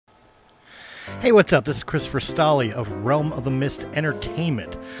Hey, what's up? This is Christopher Stolle of Realm of the Mist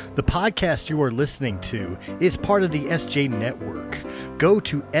Entertainment. The podcast you are listening to is part of the SJ Network. Go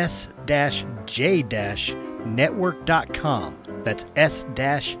to s-j-network.com. That's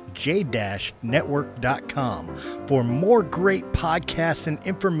s-j-network.com for more great podcasts and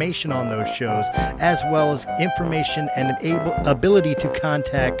information on those shows, as well as information and ability to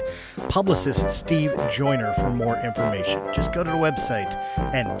contact publicist Steve Joyner for more information. Just go to the website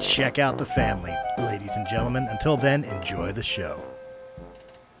and check out the family, ladies and gentlemen. Until then, enjoy the show.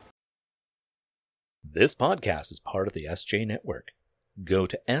 This podcast is part of the SJ Network. Go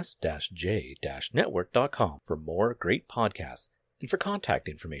to s-j-network.com for more great podcasts and for contact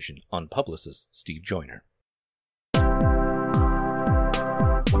information on publicist Steve Joyner.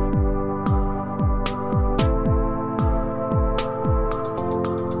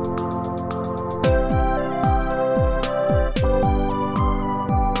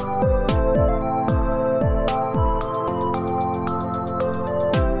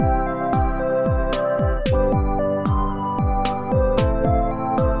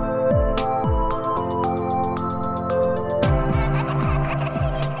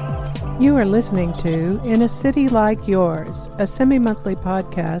 You are listening to In a City Like Yours, a semi-monthly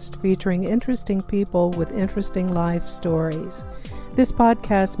podcast featuring interesting people with interesting life stories. This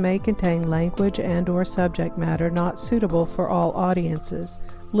podcast may contain language and/or subject matter not suitable for all audiences.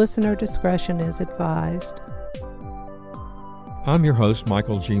 Listener discretion is advised. I'm your host,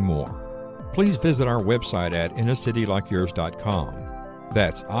 Michael G. Moore. Please visit our website at inacityLikeYours.com.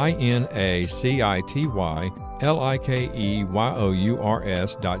 That's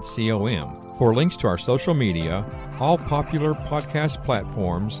INACITYLIKEYOURS.com for links to our social media, all popular podcast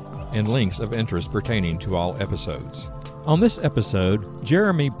platforms, and links of interest pertaining to all episodes. On this episode,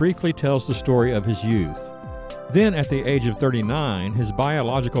 Jeremy briefly tells the story of his youth. Then, at the age of 39, his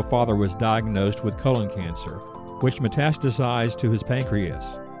biological father was diagnosed with colon cancer, which metastasized to his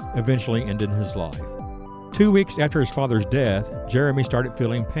pancreas, eventually ending his life. 2 weeks after his father's death, Jeremy started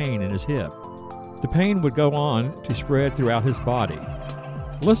feeling pain in his hip. The pain would go on to spread throughout his body.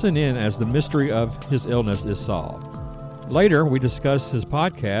 Listen in as the mystery of his illness is solved. Later, we discuss his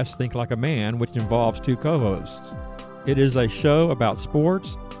podcast, Think Like a Man, which involves two co-hosts. It is a show about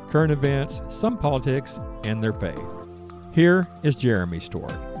sports, current events, some politics, and their faith. Here is Jeremy's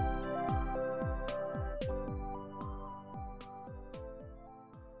story.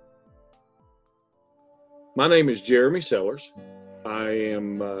 My name is Jeremy Sellers. I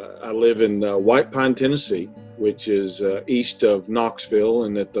live in White Pine, Tennessee, which is east of Knoxville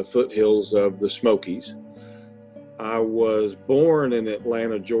and at the foothills of the Smokies. I was born in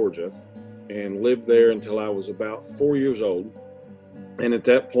Atlanta, Georgia, and lived there until I was about 4 years old. And at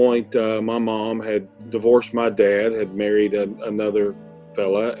that point, my mom had divorced my dad, had married another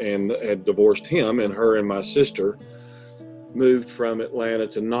fella, and had divorced him, and her and my sister moved from Atlanta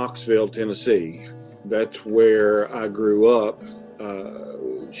to Knoxville, Tennessee. That's where I grew up.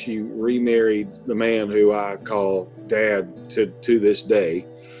 She remarried the man who I call Dad to this day.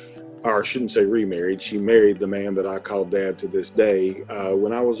 Or I shouldn't say remarried. She married the man that I call Dad to this day.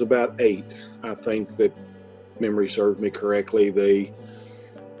 When I was about 8, I think that memory serves me correctly. They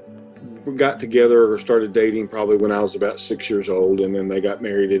got together or started dating probably when I was about 6 years old, and then they got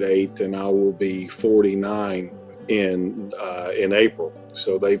married at 8, and I will be 49 in April.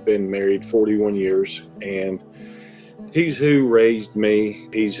 So they've been married 41 years, and he's who raised me.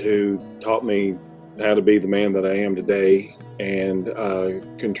 He's who taught me how to be the man that I am today, and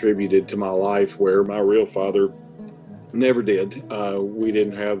contributed to my life where my real father never did. We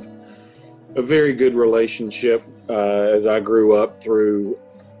didn't have a very good relationship as I grew up through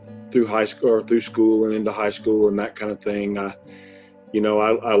high school or through school and into high school and that kind of thing. I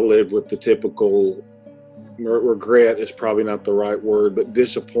lived with the typical regret is probably not the right word, but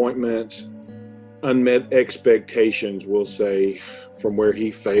disappointments, unmet expectations, we'll say, from where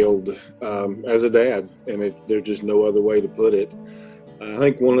he failed as a dad. And there's just no other way to put it. I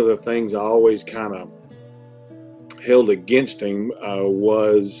think one of the things I always kind of held against him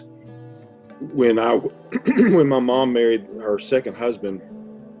was when my mom married her second husband.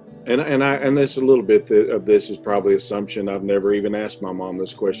 And this a little bit of this is probably assumption. I've never even asked my mom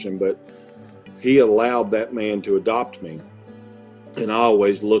this question, but he allowed that man to adopt me. And I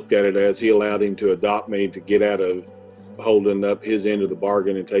always looked at it as he allowed him to adopt me to get out of holding up his end of the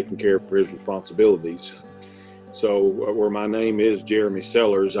bargain and taking care of his responsibilities. So where my name is Jeremy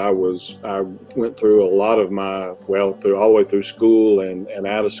Sellers, I went through a lot of my, all the way through school and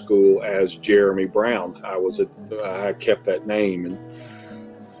out of school as Jeremy Brown. I kept that name. And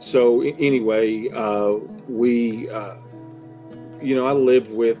so anyway, I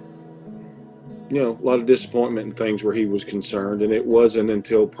lived with a lot of disappointment in things where he was concerned. And it wasn't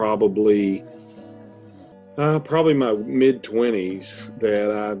until probably my mid-20s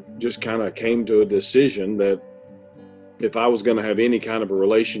that I just kind of came to a decision that if I was going to have any kind of a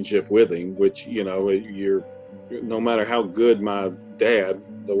relationship with him, which, no matter how good my dad,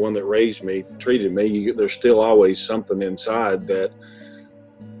 the one that raised me, treated me, there's still always something inside that,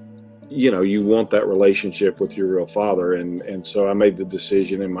 you want that relationship with your real father. And so I made the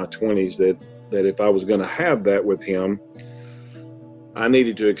decision in my 20s that if I was going to have that with him, I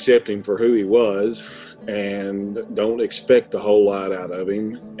needed to accept him for who he was and don't expect a whole lot out of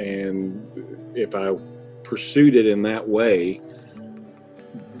him. And if I pursued it in that way,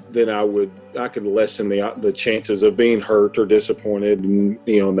 then I could lessen the chances of being hurt or disappointed and,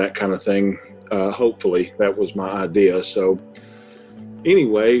 that kind of thing. Hopefully that was my idea. So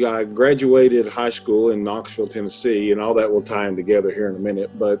anyway, I graduated high school in Knoxville, Tennessee, and all that will tie in together here in a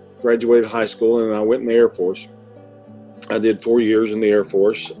minute, but graduated high school and I went in the Air Force. I did 4 years in the Air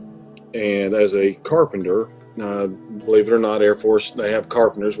Force, and as a carpenter, believe it or not, Air Force, they have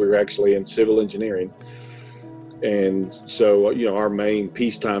carpenters. We were actually in civil engineering. And so, our main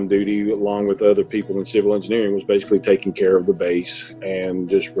peacetime duty, along with other people in civil engineering, was basically taking care of the base and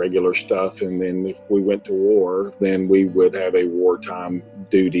just regular stuff. And then if we went to war, then we would have a wartime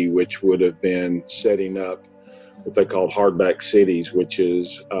duty, which would have been setting up what they called hardback cities, which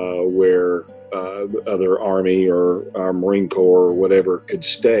is where other Army or Marine Corps or whatever could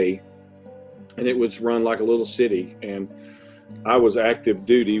stay. And it was run like a little city. And I was active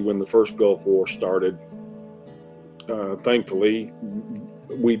duty when the first Gulf War started. Thankfully,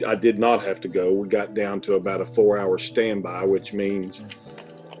 I did not have to go. We got down to about a 4-hour standby, which means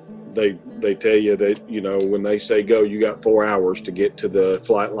they tell you that, when they say go, you got 4 hours to get to the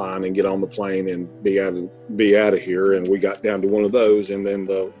flight line and get on the plane and be out of here. And we got down to one of those, and then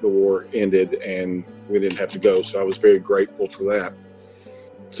the war ended and we didn't have to go. So I was very grateful for that.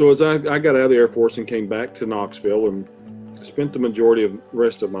 So as I got out of the Air Force and came back to Knoxville and spent the majority of the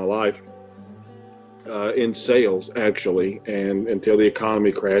rest of my life in sales, actually, and until the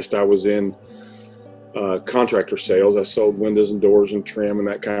economy crashed, I was in contractor sales. I sold windows and doors and trim and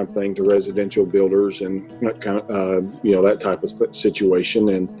that kind of thing to residential builders and that kind of, that type of situation.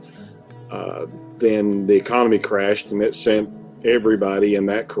 And then the economy crashed, and it sent everybody in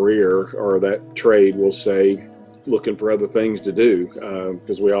that career or that trade, we'll say, looking for other things to do,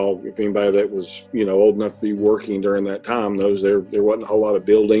 because if anybody that was old enough to be working during that time knows there wasn't a whole lot of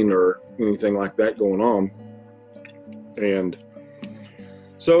building or anything like that going on. And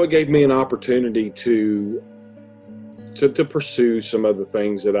so it gave me an opportunity to pursue some other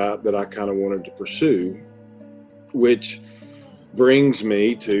things that I kind of wanted to pursue, which brings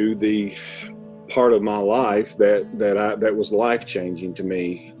me to the part of my life that was life-changing to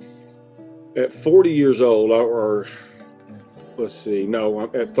me. At 40 years old, at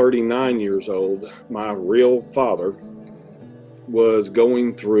 39 years old, my real father was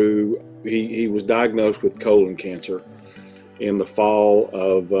going through, he was diagnosed with colon cancer in the fall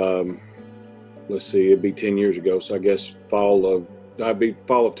of, it'd be 10 years ago. So I guess fall of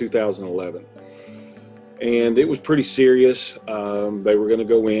 2011. And it was pretty serious. They were going to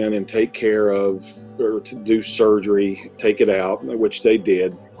go in and take care of, or to do surgery, take it out, which they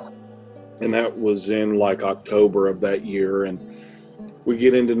did. And that was in like October of that year. And we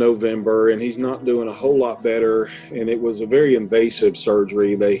get into November and he's not doing a whole lot better. And it was a very invasive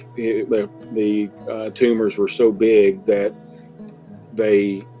surgery. The tumors were so big that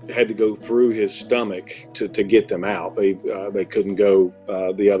they had to go through his stomach to get them out. They couldn't go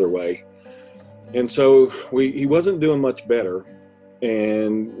the other way. And so he wasn't doing much better.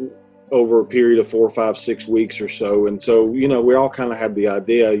 And over a period of 4, 5, 6 weeks or so. And so, we all kind of had the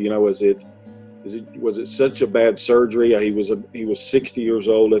idea, was it such a bad surgery? He was 60 years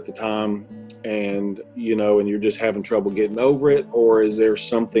old at the time, and and you're just having trouble getting over it, or is there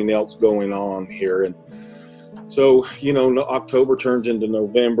something else going on here? And so, October turns into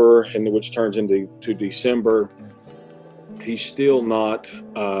November, and which turns into December. He's still not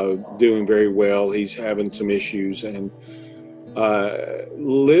doing very well. He's having some issues, and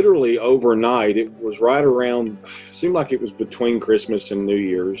literally overnight, it was right around, seemed like it was between Christmas and New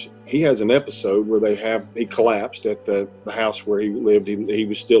Year's, he has an episode where he collapsed at the house where he lived. He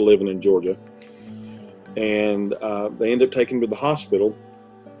was still living in Georgia, and they ended up taking him to the hospital.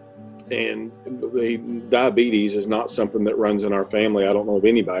 And the diabetes is not something that runs in our family. I don't know of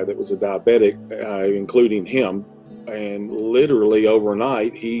anybody that was a diabetic, including him. And literally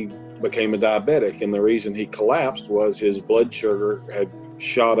overnight, he became a diabetic. And the reason he collapsed was his blood sugar had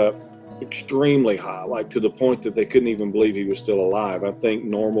shot up extremely high, like to the point that they couldn't even believe he was still alive. I think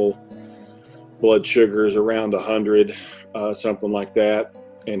normal blood sugar is around 100, something like that.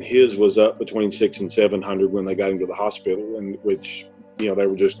 And his was up between 600 and 700 when they got him to the hospital, and which, they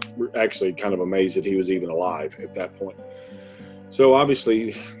were just actually kind of amazed that he was even alive at that point. So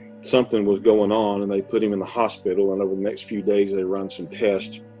obviously something was going on, and they put him in the hospital, and over the next few days they run some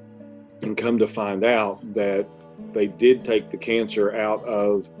tests and come to find out that they did take the cancer out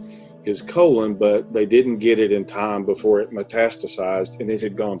of his colon, but they didn't get it in time before it metastasized, and it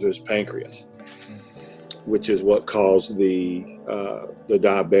had gone to his pancreas, which is what caused the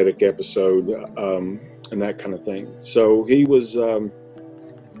diabetic episode and that kind of thing. So he was,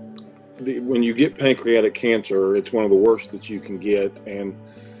 when you get pancreatic cancer, it's one of the worst that you can get, and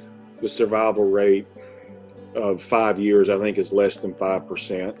the survival rate of 5 years, I think, is less than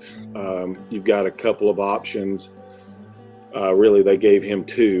 5%. You've got a couple of options. Really, they gave him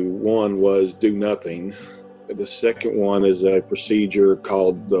two. One was do nothing. The second one is a procedure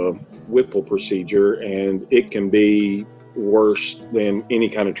called the Whipple procedure, and it can be worse than any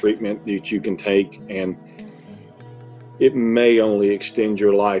kind of treatment that you can take, and it may only extend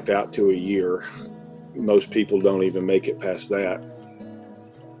your life out to a year. Most people don't even make it past that.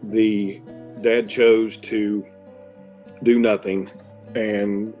 The dad chose to do nothing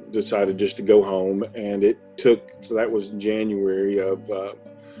and decided just to go home, and so that was January of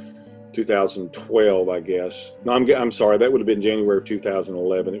 2012, I guess. No, I'm sorry, that would have been January of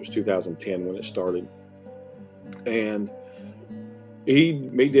 2011. It was 2010 when it started. And he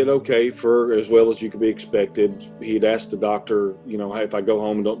did okay for as well as you could be expected. He'd asked the doctor, hey, if I go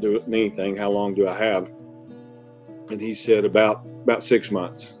home and don't do anything, how long do I have? And he said about 6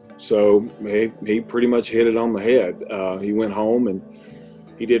 months. So he pretty much hit it on the head. He went home and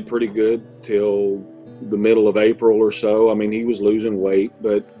he did pretty good till the middle of April or so. I mean, he was losing weight,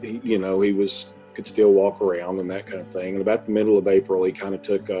 but he could still walk around and that kind of thing. And about the middle of April, he kind of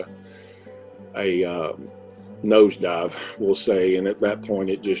took a nosedive, we'll say. And at that point,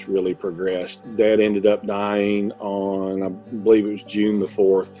 it just really progressed. Dad ended up dying on, I believe it was June the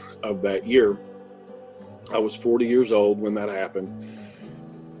 4th of that year. I was 40 years old when that happened.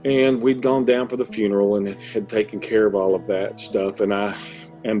 And we'd gone down for the funeral and had taken care of all of that stuff. And I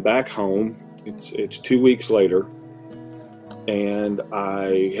am back home. It's 2 weeks later, and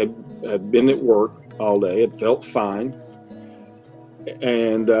I had been at work all day, had felt fine,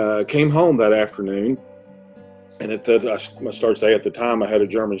 and came home that afternoon. And I started saying at the time I had a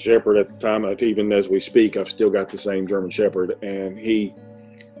German Shepherd. At the time, even as we speak, I've still got the same German Shepherd, and he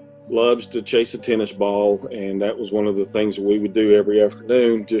loves to chase a tennis ball, and that was one of the things that we would do every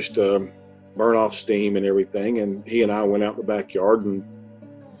afternoon, just burn off steam and everything. And he and I went out in the backyard, and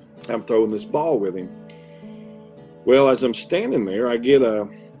I'm throwing this ball with him. Well, as I'm standing there, I get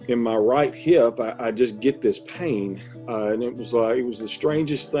in my right hip, I just get this pain, and it was the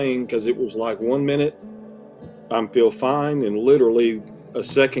strangest thing, because it was like 1 minute I feel fine, and literally a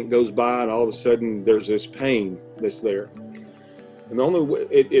second goes by, and all of a sudden there's this pain that's there. And the only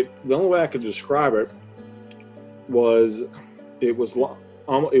way I could describe it was it was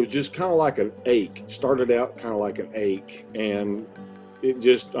just kind of like an ache. It started out kind of like an ache, and it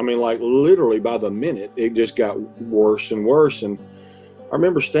just, like literally by the minute, it just got worse and worse. And I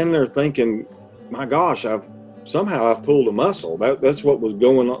remember standing there thinking, my gosh, I've pulled a muscle. That's what was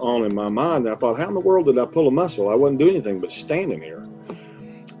going on in my mind. And I thought, how in the world did I pull a muscle? I wasn't doing anything but standing there.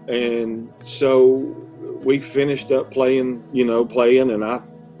 And so we finished up playing, and I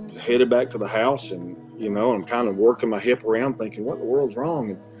headed back to the house, and, I'm kind of working my hip around thinking, what in the world's wrong?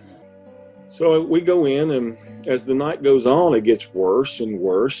 And so we go in, and as the night goes on, it gets worse and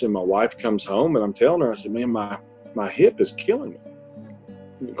worse. And my wife comes home, and I'm telling her, I said, man, my hip is killing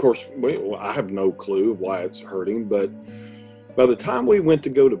me. Of course, I have no clue why it's hurting, but by the time we went to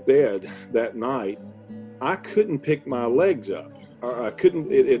go to bed that night, I couldn't pick my legs up. I couldn't.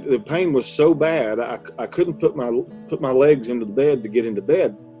 The pain was so bad, I couldn't put my legs into the bed to get into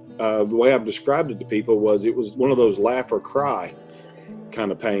bed. The way I've described it to people it was one of those laugh or cry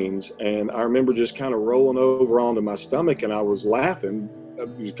kind of pains. And I remember just kind of rolling over onto my stomach, and I was laughing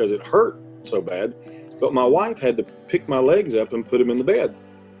because it hurt so bad. But my wife had to pick my legs up and put them in the bed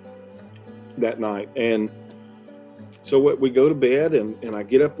that night. And so we go to bed, and I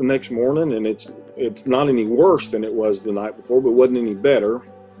get up the next morning, and it's not any worse than it was the night before, but it wasn't any better.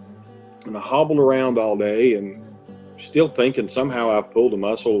 And I hobbled around all day, and still thinking somehow I've pulled a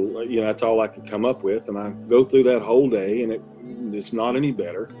muscle. That's all I could come up with. And I go through that whole day, and it's not any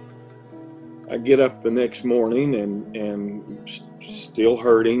better. I get up the next morning and still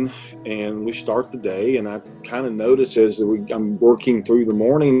hurting, and we start the day, and I kind of notice as I'm working through the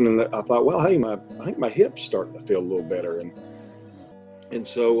morning, and I thought, well, hey, I think my hip's starting to feel a little better. And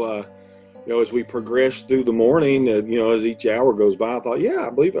so as we progressed through the morning, as each hour goes by, I thought, yeah, I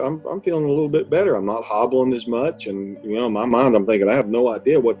believe I'm feeling a little bit better. I'm not hobbling as much. And, in my mind, I'm thinking, I have no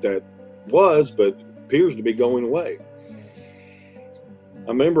idea what that was, but it appears to be going away.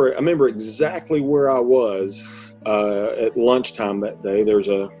 I remember exactly where I was at lunchtime that day. There's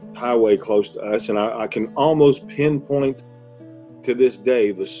a highway close to us, and I can almost pinpoint to this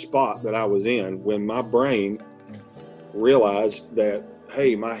day the spot that I was in when my brain realized that,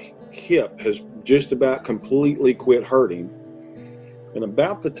 hey, my hip has just about completely quit hurting. And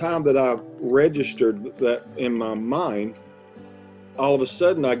about the time that I registered that in my mind, all of a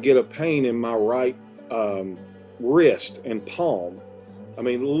sudden I get a pain in my right wrist and palm. I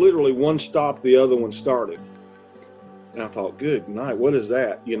mean, literally one stopped, the other one started. And I thought, good night, what is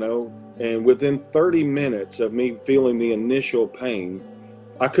that, And within 30 minutes of me feeling the initial pain,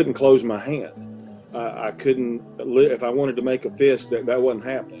 I couldn't close my hand. I couldn't, if I wanted to make a fist, that wasn't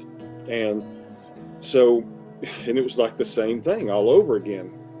happening. And so, and it was like the same thing all over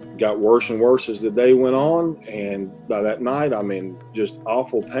again. Got worse and worse as the day went on. And by that night, I'm in just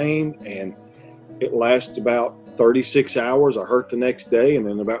awful pain. And it lasts about 36 hours. I hurt the next day. And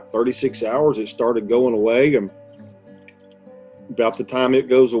then about 36 hours, it started going away. And about the time it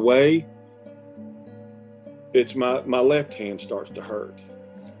goes away, it's my left hand starts to hurt.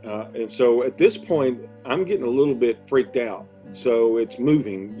 And so at this point, I'm getting a little bit freaked out. So it's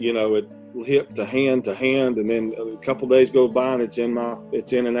moving, it hip to hand, and then a couple days go by and it's in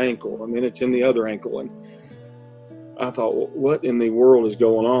an ankle, and then it's in the other ankle. And I thought, well, what in the world is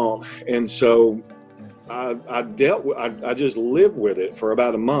going on? And so I just lived with it for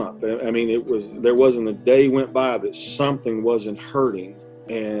about a month. I mean, there wasn't a day went by that something wasn't hurting.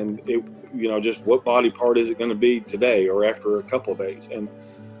 And it, just what body part is it going to be today or after a couple of days? And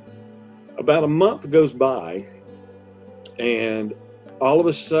about a month goes by, and all of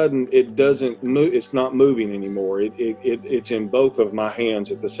a sudden it doesn't move. It's not moving anymore. It's in both of my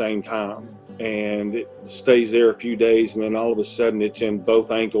hands at the same time, and it stays there a few days, and then all of a sudden it's in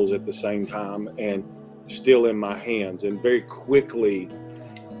both ankles at the same time and still in my hands. And very quickly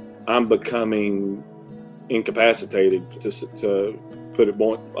I'm becoming incapacitated, to put it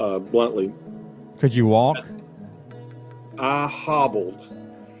bluntly. Could you walk? I hobbled.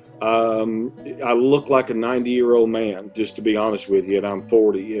 I look like a 90-year-old man, just to be honest with you, and I'm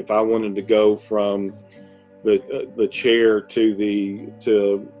 40. If I wanted to go from the chair to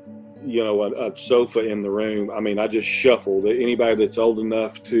a sofa in the room, I mean, I just shuffled. Anybody that's old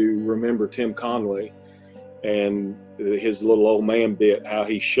enough to remember Tim Conway and his little old man bit, how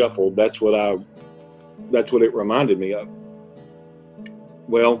he shuffled, that's what it reminded me of.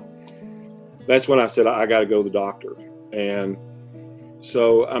 Well, that's when I said, I got to go to the doctor. And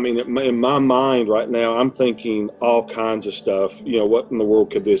so, I mean, in my mind right now, I'm thinking all kinds of stuff. What in the world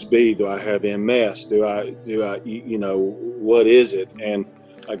could this be? Do I have MS? Do I, what is it? And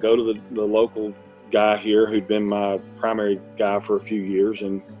I go to the local guy here who'd been my primary guy for a few years.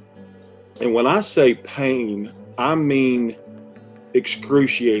 And when I say pain, I mean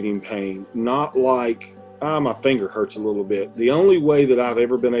excruciating pain, not like, my finger hurts a little bit. The only way that I've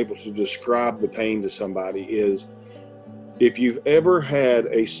ever been able to describe the pain to somebody is, if you've ever had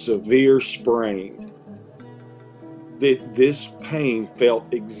a severe sprain, this pain felt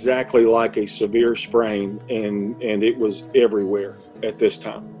exactly like a severe sprain, and it was everywhere at this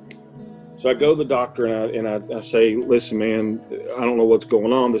time. So I go to the doctor and I say, listen, man, I don't know what's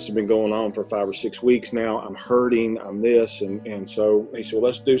going on. This has been going on for 5 or 6 weeks now. I'm hurting, I'm this. And so he said, well,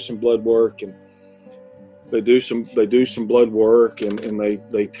 let's do some blood work. And they do some blood work, and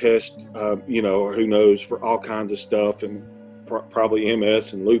they test, who knows, for all kinds of stuff, and probably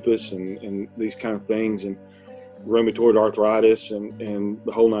MS and lupus and these kind of things, and rheumatoid arthritis and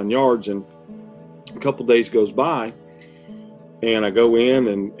the whole 9 yards. And a couple days goes by, and I go in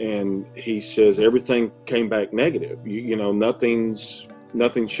and he says everything came back negative. Nothing's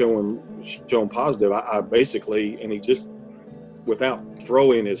showing positive. I basically, and he just, without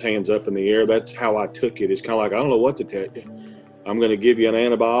throwing his hands up in the air, that's how I took it. It's kind of like, I don't know what to tell you. I'm going to give you an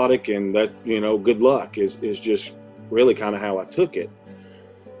antibiotic, and that, good luck is just really kind of how I took it.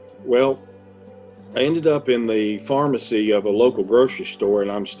 Well, I ended up in the pharmacy of a local grocery store,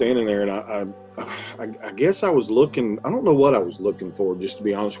 and I'm standing there, and I guess I was looking, I don't know what I was looking for, just to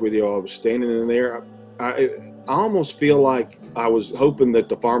be honest with you. I was standing in there. I almost feel like I was hoping that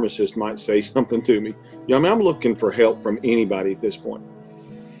the pharmacist might say something to me. I'm looking for help from anybody at this point.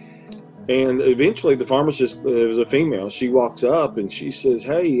 And eventually the pharmacist, it was a female, she walks up and she says,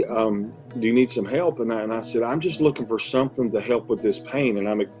 hey, do you need some help? And I said, I'm just looking for something to help with this pain. And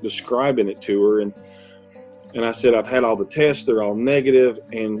I'm describing it to her. And And I said, I've had all the tests, they're all negative.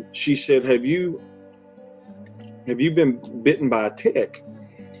 And she said, have you been bitten by a tick?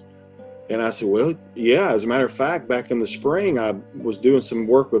 And I said, well, yeah, as a matter of fact, back in the spring, I was doing some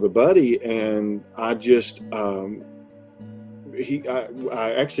work with a buddy, and I just, I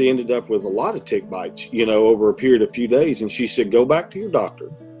actually ended up with a lot of tick bites, over a period of a few days. And she said, go back to your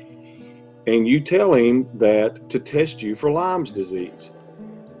doctor and you tell him that to test you for Lyme's disease.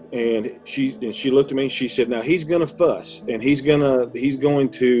 And she looked at me and she said, now he's going to fuss and he's going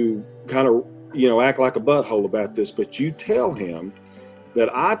to kind of, act like a butthole about this, but you tell him that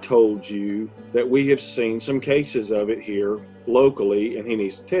I told you that we have seen some cases of it here locally and he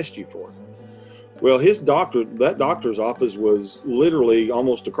needs to test you for it. Well, that doctor's office was literally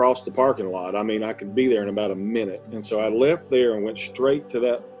almost across the parking lot. I mean, I could be there in about a minute. And so I left there and went straight to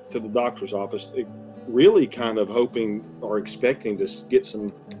the doctor's office, really kind of hoping or expecting to get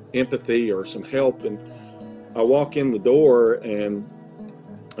some empathy or some help. And I walk in the door and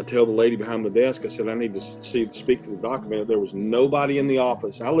I tell the lady behind the desk, I said, I need to speak to the doctor. There was nobody in the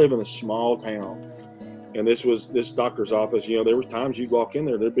office. I live in a small town. And this doctor's office, there were times you'd walk in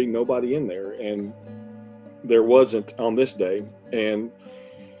there, there'd be nobody in there. And there wasn't on this day. And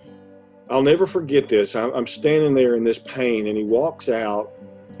I'll never forget this. I'm standing there in this pain, and he walks out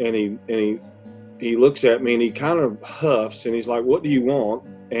and he looks at me and he kind of huffs and he's like, what do you want?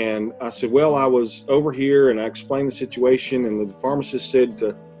 And I said, well, I was over here and I explained the situation, and the pharmacist said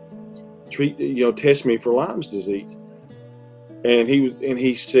to test me for Lyme's disease. And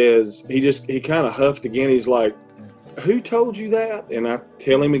he says, he kind of huffed again. He's like, who told you that? And I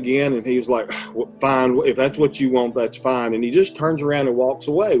tell him again, and he was like, well, fine, if that's what you want, that's fine. And he just turns around and walks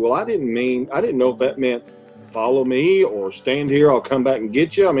away. Well, I didn't know if that meant follow me or stand here, I'll come back and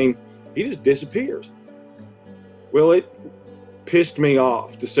get you. I mean, he just disappears. Well, it pissed me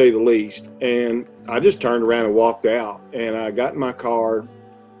off, to say the least. And I just turned around and walked out, and I got in my car,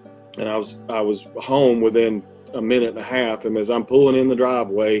 and I was home within a minute and a half. And as I'm pulling in the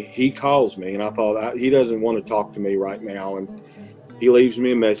driveway, he calls me, and I thought, he doesn't want to talk to me right now. And he leaves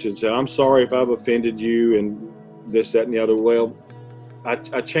me a message, said, I'm sorry if I've offended you and this, that, and the other. Well, I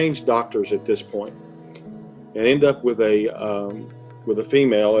changed doctors at this point and end up with a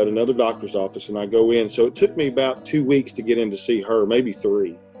female at another doctor's office, and I go in. So it took me about 2 weeks to get in to see her, maybe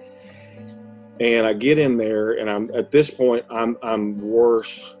 3. And I get in there, and at this point, I'm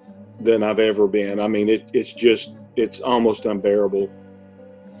worse than I've ever been. I mean, it's almost unbearable.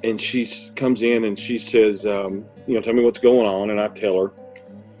 And she comes in and she says, tell me what's going on. And I tell her,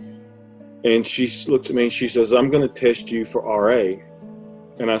 and she looks at me and she says, I'm going to test you for RA.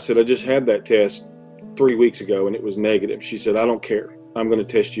 And I said, I just had that test 3 weeks ago and it was negative. She said, I don't care. I'm going to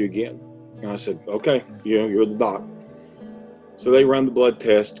test you again. And I said, okay, you're the doc. So they run the blood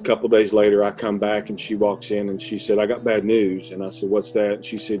test. A couple of days later, I come back and she walks in and she said, I got bad news. And I said, what's that? And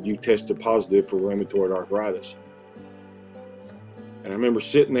she said, you tested positive for rheumatoid arthritis. And I remember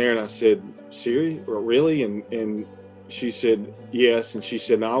sitting there and I said, serious? Or really? And she said, yes. And she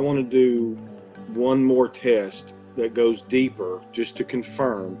said, now I want to do one more test that goes deeper just to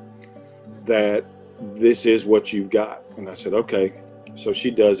confirm that this is what you've got. And I said, okay. So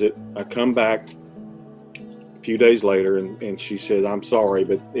she does it. I come back a few days later and she said, I'm sorry,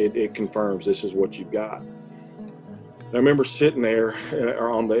 but it confirms this is what you've got. I remember sitting there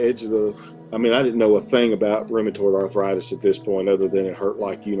on the edge of I didn't know a thing about rheumatoid arthritis at this point other than it hurt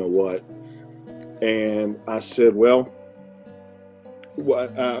like you know what. And I said, well,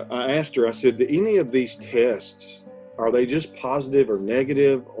 I asked her, I said, do any of these tests, are they just positive or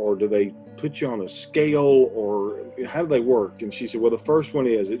negative, or do they put you on a scale, or how do they work? And she said, well, the first one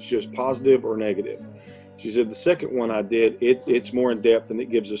it's just positive or negative. She said, the second one I did, it's more in depth and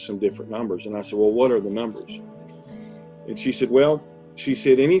it gives us some different numbers. And I said, well, what are the numbers? And she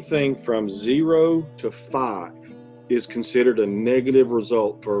said, anything from 0 to 5 is considered a negative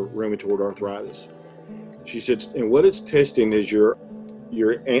result for rheumatoid arthritis. She said, and what it's testing is your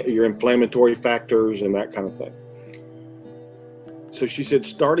inflammatory factors and that kind of thing. So she said,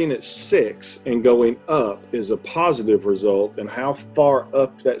 starting at 6 and going up is a positive result, and how far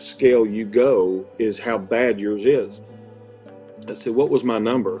up that scale you go is how bad yours is. I said, what was my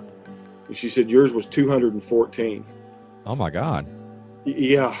number? And she said, yours was 214. Oh my God.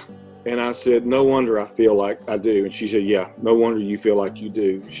 Yeah. And I said, no wonder I feel like I do. And she said, yeah, no wonder you feel like you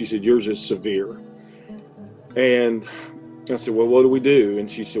do. She said, yours is severe. And I said, well, what do we do? And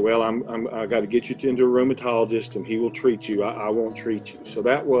she said, well, I got to get you into a rheumatologist and he will treat you. I won't treat you. So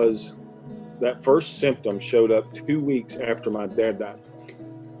that first symptom showed up 2 weeks after my dad died.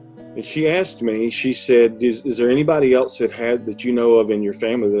 And she asked me, she said, is there anybody else that you know of in your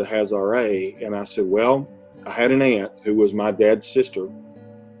family that has RA? And I said, well, I had an aunt who was my dad's sister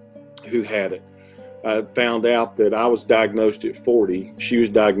who had it. I found out that I was diagnosed at 40. She was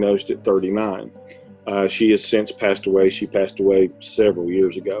diagnosed at 39. She has since passed away. She passed away several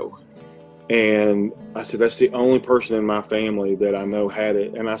years ago. And I said, that's the only person in my family that I know had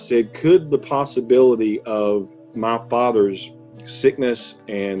it. And I said, could the possibility of my father's sickness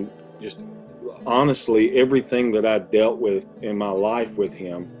and just honestly everything that I dealt with in my life with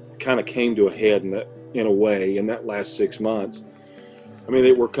him kind of came to a head in a way in that last 6 months. I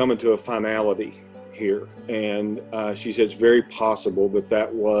mean, we're coming to a finality here. And she said it's very possible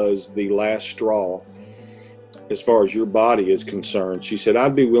that was the last straw as far as your body is concerned. She said,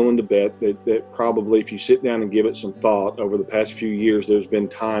 I'd be willing to bet that probably if you sit down and give it some thought over the past few years, there's been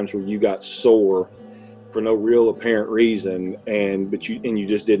times where you got sore for no real apparent reason, but you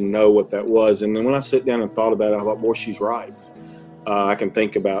just didn't know what that was. And then when I sat down and thought about it, I thought, boy, she's right. I can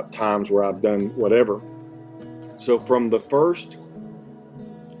think about times where I've done whatever. So from the first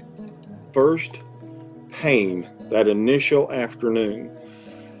pain, that initial afternoon,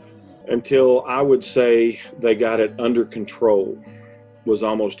 until I would say they got it under control, was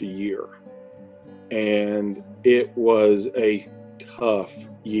almost a year. And it was a tough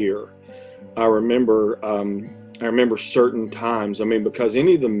year. I remember certain times, I mean, because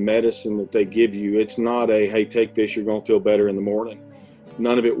any of the medicine that they give you, it's not hey, take this, you're going to feel better in the morning.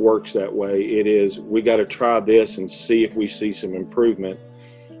 None of it works that way. It is, we got to try this and see if we see some improvement.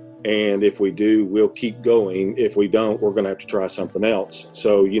 And if we do, we'll keep going. If we don't, we're going to have to try something else.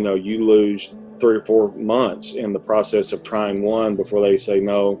 So, you lose 3 or 4 months in the process of trying one before they say,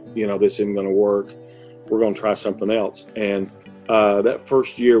 no, this isn't going to work. We're going to try something else. And that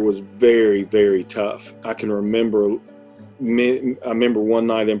first year was very, very tough. I can remember one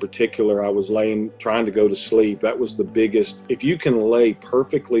night in particular, I was trying to go to sleep. That was the biggest. If you can lay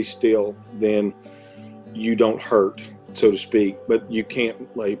perfectly still, then you don't hurt, so to speak, but you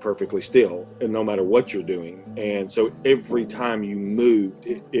can't lay perfectly still, and no matter what you're doing. And so every time you moved,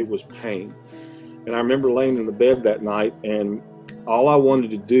 it was pain. And I remember laying in the bed that night, and all I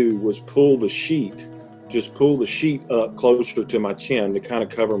wanted to do was pull the sheet up closer to my chin to kind of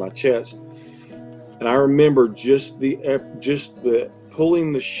cover my chest. And I remember just the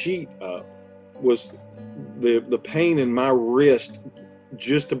pulling the sheet up was the pain in my wrist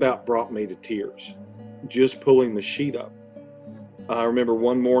just about brought me to tears. Just pulling the sheet up. I remember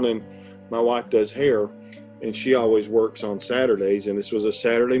one morning, my wife does hair, and she always works on Saturdays, and this was a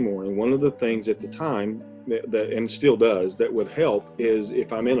Saturday morning. One of the things at the time that and still does that would help is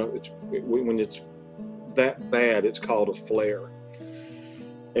if I'm when it's that bad, it's called a flare.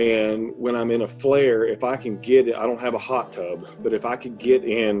 And when I'm in a flare, if I can get it, I don't have a hot tub, but if I could get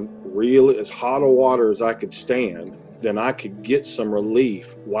in as hot of water as I could stand, then I could get some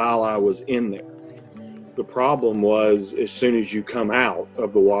relief while I was in there. The problem was, as soon as you come out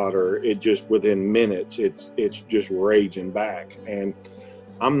of the water, it just within minutes, it's just raging back. And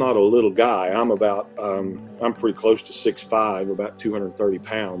I'm not a little guy. I'm pretty close to 6'5", about 230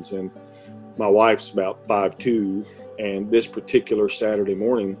 pounds. And my wife's about 5'2". And this particular Saturday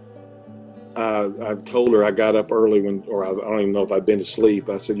morning, I told her, I got up early I don't even know if I'd been to sleep.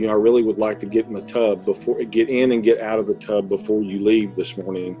 I said, I really would like to get in the tub get in and get out of the tub before you leave this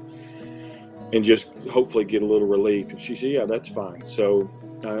morning, and just hopefully get a little relief. And she said, yeah, that's fine. So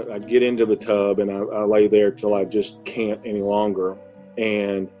I get into the tub, and I lay there till I just can't any longer.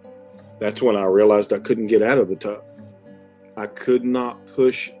 And that's when I realized I couldn't get out of the tub. I could not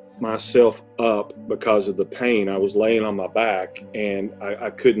push myself up because of the pain. I was laying on my back, and I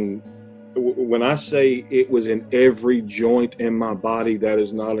couldn't. When I say it was in every joint in my body, that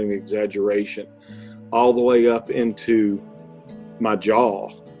is not an exaggeration. All the way up into my jaw,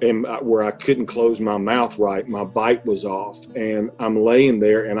 and where I couldn't close my mouth right, my bite was off, and I'm laying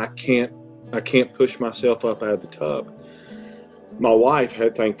there, and I can't push myself up out of the tub. My wife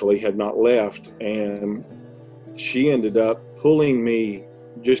thankfully had not left, and she ended up pulling me,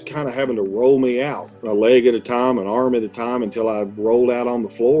 just kind of having to roll me out, a leg at a time, an arm at a time, until I rolled out on the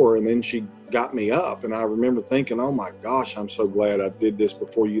floor, and then she got me up. And I remember thinking, oh my gosh, I'm so glad I did this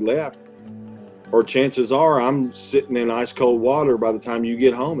before you left. Or chances are I'm sitting in ice cold water by the time you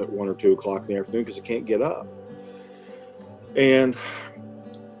get home at 1 or 2 o'clock in the afternoon because I can't get up. And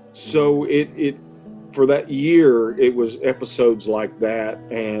so it for that year, it was episodes like that.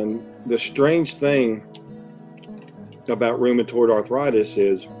 And the strange thing about rheumatoid arthritis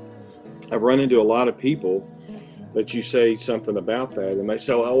is I've run into a lot of people that you say something about that, and they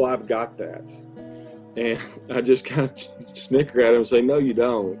say, oh, I've got that. And I just kind of snicker at them and say, no, you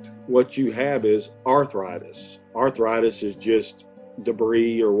don't. What you have is arthritis. Arthritis is just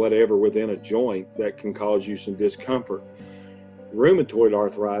debris or whatever within a joint that can cause you some discomfort. Rheumatoid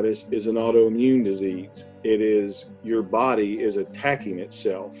arthritis is an autoimmune disease. It is, your body is attacking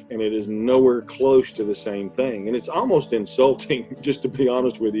itself, and it is nowhere close to the same thing. And it's almost insulting, just to be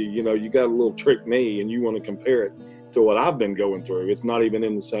honest with you. You know, you got a little trick knee and you want to compare it to what I've been going through. It's not even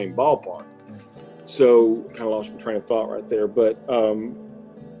in the same ballpark. So kind of lost my train of thought right there. But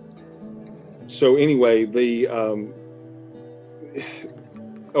so anyway,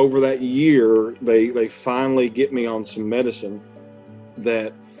 over that year, they finally get me on some medicine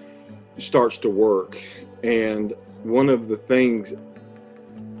that starts to work. And one of the things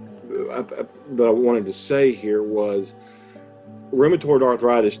that I wanted to say here was rheumatoid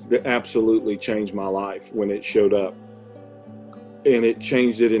arthritis absolutely changed my life when it showed up, and it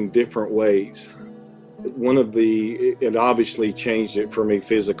changed it in different ways. It obviously changed it for me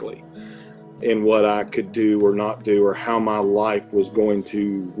physically, in what I could do or not do, or how my life was going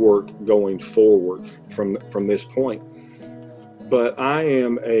to work going forward from this point. But I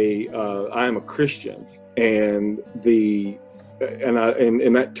am a Christian, and that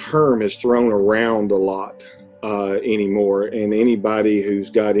term is thrown around a lot anymore. And anybody who's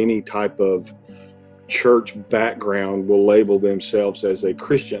got any type of church background will label themselves as a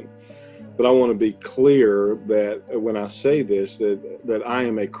Christian. But I want to be clear that when I say this, that I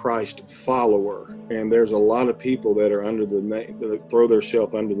am a Christ follower, and there's a lot of people that are under the name, that throw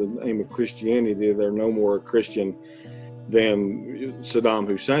themselves under the name of Christianity. They're no more a Christian than Saddam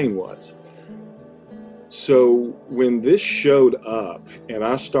Hussein was. So when this showed up, and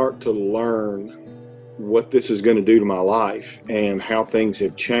I start to learn what this is going to do to my life and how things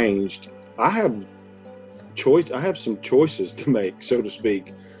have changed, I have some choices to make, so to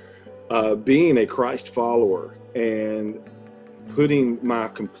speak. Being a Christ follower and putting my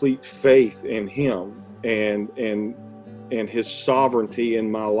complete faith in Him and His sovereignty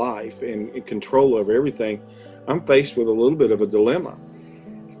in my life and in control over everything, I'm faced with a little bit of a dilemma.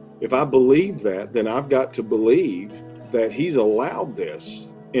 If I believe that, then I've got to believe that He's allowed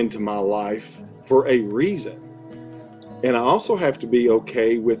this into my life for a reason. And I also have to be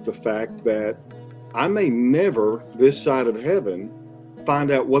okay with the fact that I may never, this side of heaven, find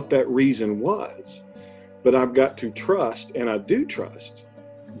out what that reason was. But I've got to trust, and I do trust,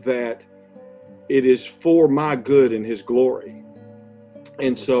 that it is for my good and His glory.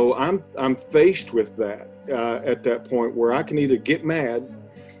 And so I'm faced with that at that point where I can either get mad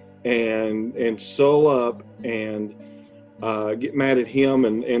and soul up and get mad at Him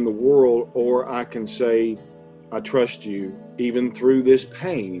and the world, or I can say, I trust You even through this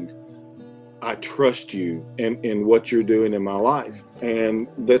pain. I trust You in what You're doing in my life. And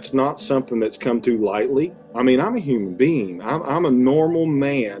that's not something that's come too lightly. I mean, I'm a human being. I'm a normal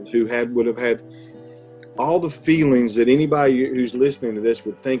man who would have had all the feelings that anybody who's listening to this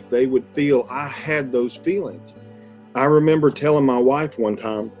would think they would feel. I had those feelings. I remember telling my wife one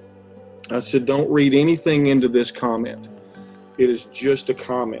time, I said, don't read anything into this comment. It is just a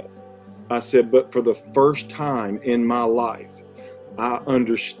comment. I said, but for the first time in my life, I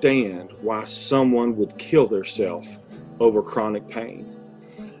understand why someone would kill themselves over chronic pain.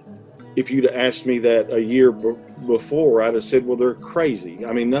 If you'd have asked me that a year before, I'd have said, well, they're crazy.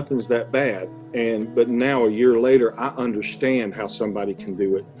 I mean, nothing's that bad. But now, a year later, I understand how somebody can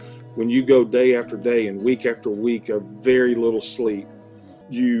do it. When you go day after day and week after week of very little sleep,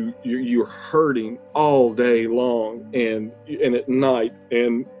 you're hurting all day long and at night,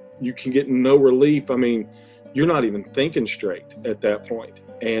 and you can get no relief. I mean, you're not even thinking straight at that point.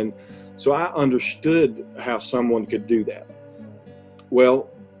 And so I understood how someone could do that. Well,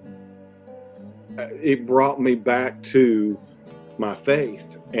 it brought me back to my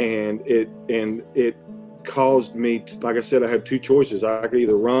faith, and it caused me to, like I said, I had two choices. I could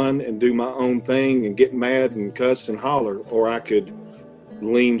either run and do my own thing and get mad and cuss and holler, or I could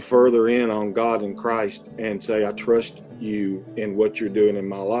lean further in on God and Christ and say, I trust You in what You're doing in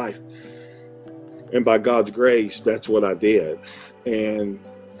my life. And by God's grace, that's what I did. And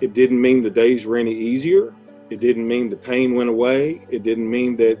it didn't mean the days were any easier. It didn't mean the pain went away. It didn't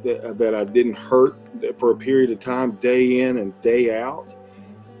mean that I didn't hurt for a period of time, day in and day out.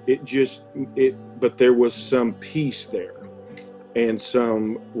 But there was some peace there and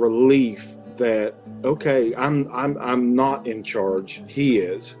some relief that, okay, I'm not in charge. He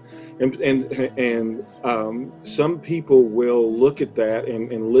is. And some people will look at that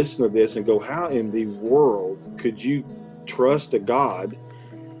and listen to this and go, how in the world could you trust a God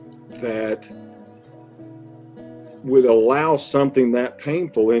that would allow something that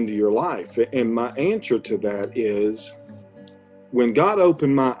painful into your life? And my answer to that is, when God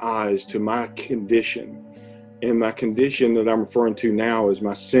opened my eyes to my condition And my condition that I'm referring to now is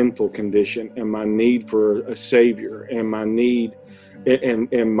my sinful condition and my need for a Savior and my need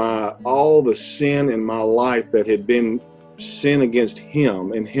and my all the sin in my life that had been sin against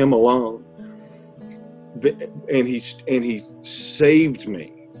Him and Him alone. And he saved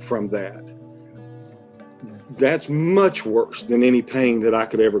me from that. That's much worse than any pain that I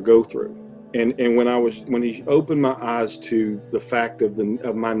could ever go through. And when He opened my eyes to the fact of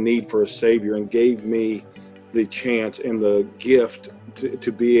my need for a Savior and gave me the chance and the gift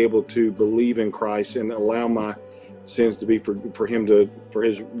to be able to believe in Christ and allow my sins to be for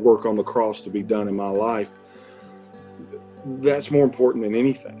His work on the cross to be done in my life, that's more important than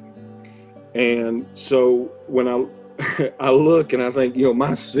anything. And so when I look and I think,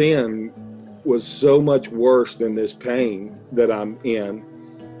 my sin was so much worse than this pain that I'm in,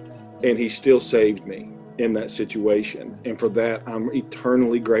 and He still saved me in that situation. And for that, I'm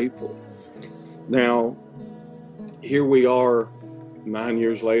eternally grateful. Now, here we are 9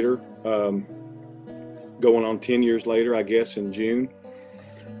 years later, going on 10 years later, I guess, in June.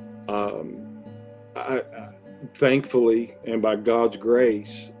 I thankfully, and by God's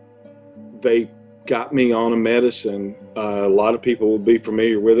grace, they got me on a medicine. A lot of people will be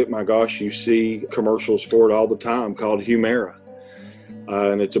familiar with it. My gosh, you see commercials for it all the time, called Humira.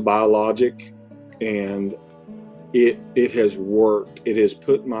 And it's a biologic, and it has worked. It has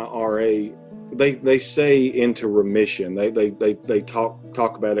put my RA, they say, into remission. They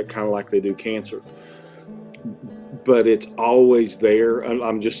talk about it kind of like they do cancer. But it's always there.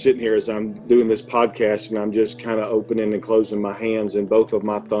 I'm just sitting here as I'm doing this podcast, and I'm just kind of opening and closing my hands, and both of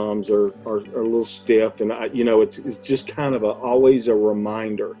my thumbs are a little stiff. And it's just kind of always a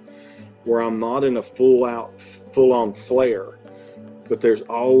reminder where I'm not in a full on flare, but there's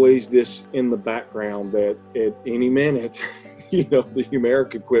always this in the background that at any minute, the Humira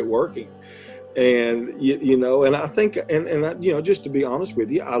could quit working. And and I think, and just to be honest with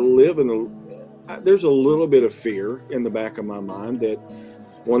you, I live there's a little bit of fear in the back of my mind that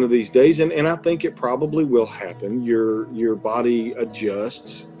one of these days, and I think it probably will happen, your body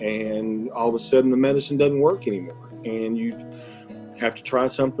adjusts, and all of a sudden the medicine doesn't work anymore, and you have to try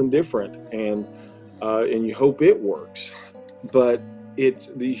something different, and you hope it works. But it's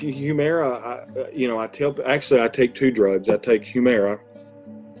the Humira. I take two drugs. I take Humira,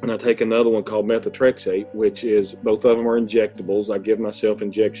 and I take another one called methotrexate, which is, both of them are injectables. I give myself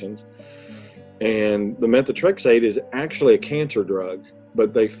injections. And the methotrexate is actually a cancer drug,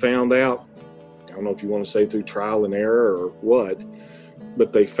 but they found out, I don't know if you want to say through trial and error or what,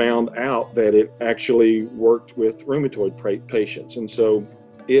 but they found out that it actually worked with rheumatoid patients. And so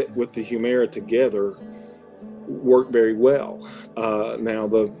it, with the Humira together, worked very well. Now,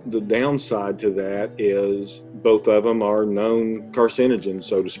 the downside to that is both of them are known carcinogens,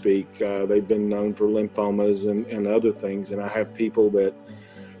 so to speak. They've been known for lymphomas and other things. And I have people that,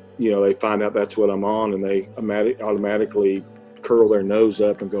 they find out that's what I'm on, and they automatically curl their nose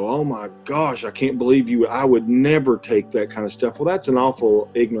up and go, "Oh my gosh, I can't believe you. I would never take that kind of stuff." Well, that's an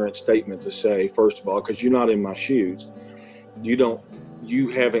awful ignorant statement to say, first of all, because you're not in my shoes. You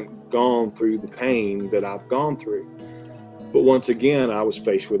haven't gone through the pain that I've gone through. But once again, I was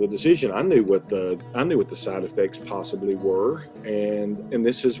faced with a decision. I knew what the side effects possibly were, and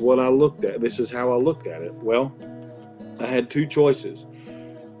this is what I looked at. This is how I looked at it. Well, I had two choices.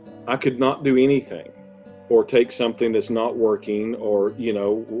 I could not do anything, or take something that's not working, or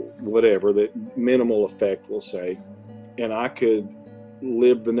whatever, that minimal effect, we'll say, and I could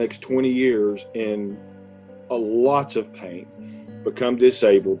live the next 20 years in lots of pain, become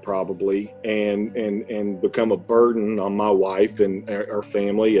disabled probably, and become a burden on my wife and our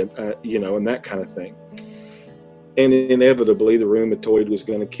family, and and that kind of thing. And inevitably, the rheumatoid was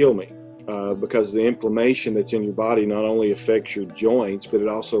going to kill me. Because the inflammation that's in your body not only affects your joints, but it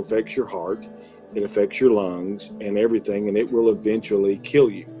also affects your heart, it affects your lungs and everything, and it will eventually kill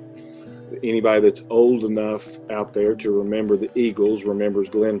you. Anybody that's old enough out there to remember the Eagles remembers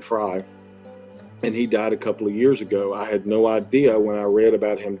Glenn Frey, and he died a couple of years ago. I had no idea when I read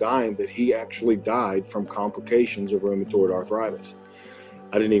about him dying that he actually died from complications of rheumatoid arthritis.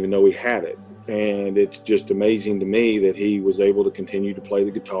 I didn't even know he had it. And it's just amazing to me that he was able to continue to play the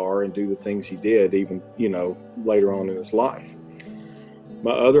guitar and do the things he did, even, later on in his life.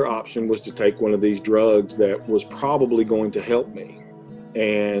 My other option was to take one of these drugs that was probably going to help me.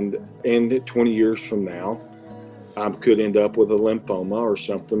 And 20 years from now, I could end up with a lymphoma or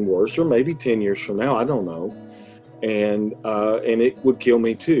something worse, or maybe 10 years from now, I don't know. And it would kill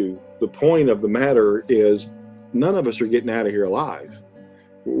me too. The point of the matter is, none of us are getting out of here alive.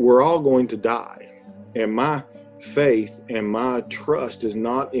 We're all going to die. And my faith and my trust is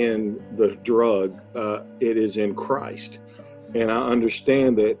not in the drug, it is in Christ. And I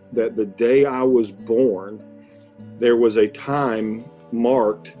understand that the day I was born, there was a time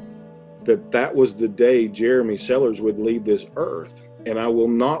marked that was the day Jeremy Sellers would leave this earth. And I will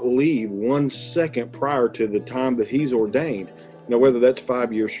not leave 1 second prior to the time that he's ordained. Now, whether that's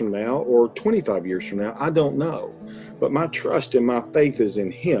 5 years from now or 25 years from now, I don't know. But my trust and my faith is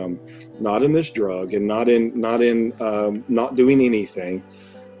in him, not in this drug, and not doing anything.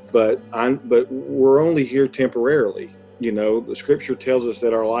 But we're only here temporarily. You know, the scripture tells us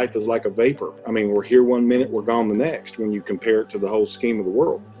that our life is like a vapor. I mean, we're here 1 minute, we're gone the next, when you compare it to the whole scheme of the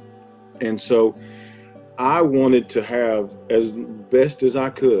world. And so I wanted to have, as best as I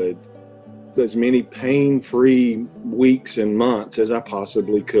could, as many pain-free weeks and months as I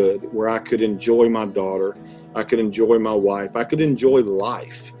possibly could, where I could enjoy my daughter, I could enjoy my wife, I could enjoy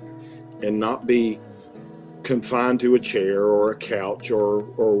life and not be confined to a chair or a couch or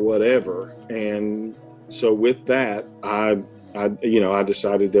whatever. And so with that, I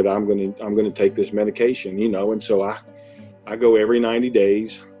decided that I'm going to take this medication, and so I go every 90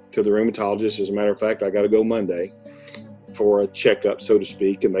 days to the rheumatologist. As a matter of fact, I got to go Monday for a checkup, so to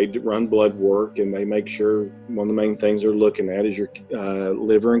speak, and they run blood work, and they make sure one of the main things they're looking at is your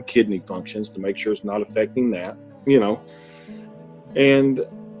liver and kidney functions to make sure it's not affecting that, and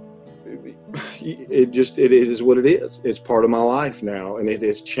it is what it is. It's part of my life now, and it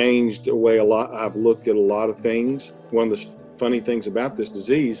has changed the way a lot. I've looked at a lot of things. One of the funny things about this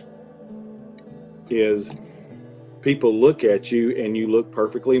disease is people look at you and you look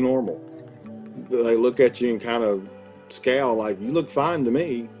perfectly normal. They look at you and kind of scowl like, you look fine to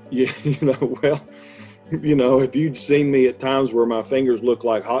me. If you'd seen me at times where my fingers looked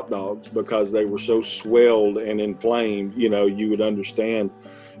like hot dogs because they were so swelled and inflamed, you would understand.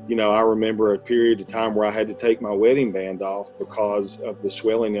 I remember a period of time where I had to take my wedding band off because of the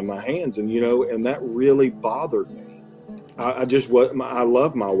swelling in my hands, and that really bothered me. I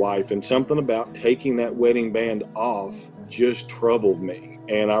love my wife, and something about taking that wedding band off just troubled me.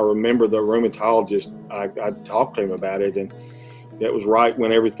 And I remember the rheumatologist, I talked to him about it, and that was right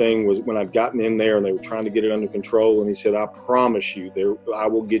when when I'd gotten in there and they were trying to get it under control. And he said, I promise you, I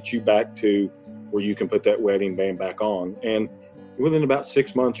will get you back to where you can put that wedding band back on. And within about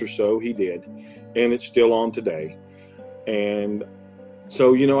 6 months or so, he did. And it's still on today. And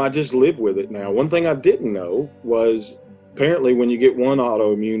so, I just live with it now. One thing I didn't know was apparently when you get one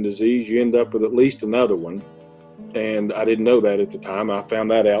autoimmune disease, you end up with at least another one. And I didn't know that at the time. I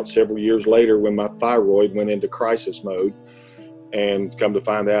found that out several years later when my thyroid went into crisis mode. And come to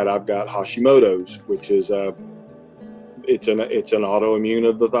find out, I've got Hashimoto's, which is it's an autoimmune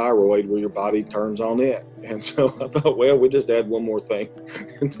of the thyroid where your body turns on it. And so I thought, well, we just add one more thing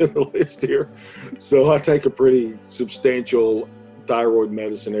to the list here. So I take a pretty substantial thyroid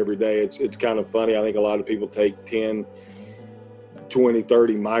medicine every day. It's kind of funny. I think a lot of people take 10, 20,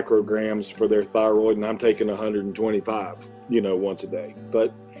 30 micrograms for their thyroid, and I'm taking 125, once a day.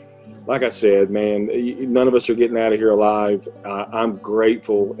 But like I said, man, none of us are getting out of here alive. I'm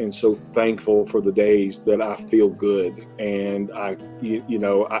grateful and so thankful for the days that I feel good. And I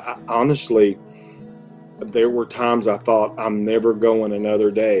honestly, there were times I thought I'm never going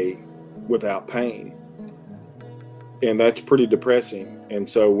another day without pain. And that's pretty depressing. And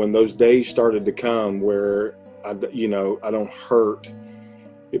so when those days started to come where I don't hurt,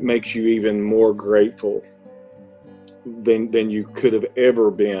 it makes you even more grateful than you could have ever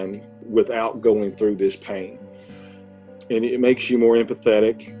been without going through this pain. And it makes you more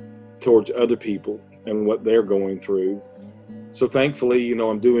empathetic towards other people and what they're going through. So thankfully,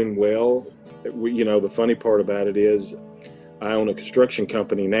 I'm doing well. The funny part about it is I own a construction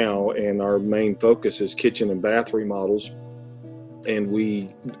company now, and our main focus is kitchen and bath remodels. And we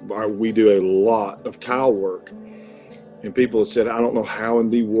do a lot of tile work. And people have said, I don't know how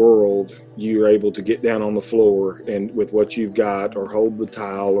in the world you're able to get down on the floor and with what you've got, or hold the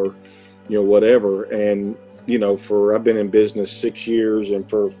tile, or, whatever. And, I've been in business 6 years, and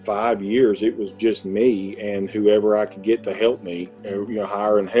for 5 years, it was just me and whoever I could get to help me,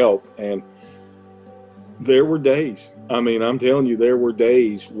 hire and help. And there were days, I'm telling you, there were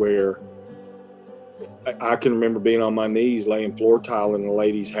days where I can remember being on my knees laying floor tile in a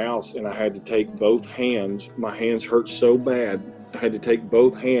lady's house, and I had to take both hands. My hands hurt so bad. I had to take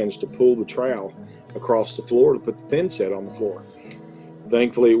both hands to pull the trowel across the floor to put the thin set on the floor.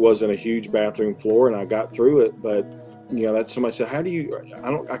 Thankfully, it wasn't a huge bathroom floor, and I got through it. But, that somebody said,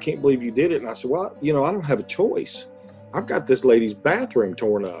 I can't believe you did it. And I said, well, I don't have a choice. I've got this lady's bathroom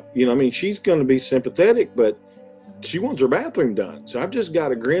torn up. She's going to be sympathetic, but she wants her bathroom done. So I've just got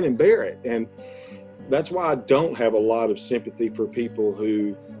to grin and bear it. And that's why I don't have a lot of sympathy for people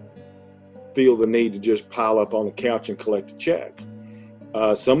who feel the need to just pile up on the couch and collect a check.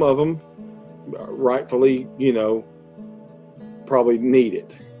 Some of them rightfully, probably need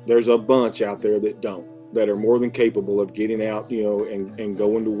it. There's a bunch out there that don't, that are more than capable of getting out, and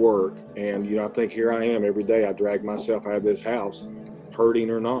going to work. And, I think here I am every day. I drag myself out of this house, hurting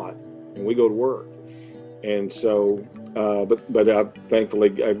or not, and we go to work. And so, but I,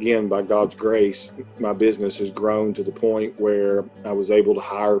 thankfully, again, by God's grace, my business has grown to the point where I was able to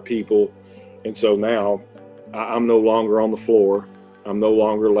hire people. And so now I'm no longer on the floor. I'm no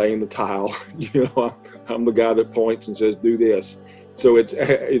longer laying the tile. I'm the guy that points and says, do this. So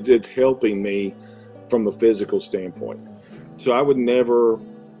it's helping me from the physical standpoint. So I would never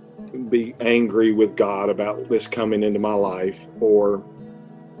be angry with God about this coming into my life, or,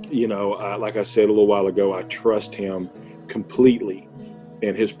 like I said a little while ago, I trust him completely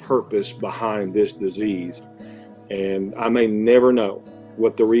in his purpose behind this disease. And I may never know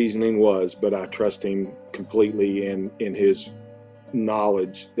what the reasoning was, but I trust him completely in his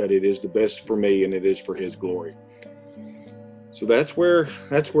knowledge that it is the best for me and it is for his glory. So that's where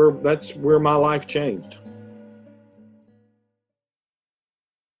my life changed.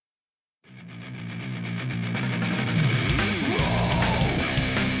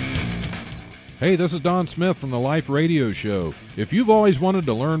 Hey, this is Don Smith from the Life Radio Show. If you've always wanted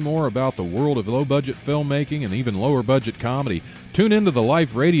to learn more about the world of low-budget filmmaking and even lower-budget comedy, tune into the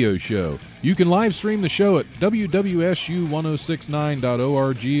Life Radio Show. You can live stream the show at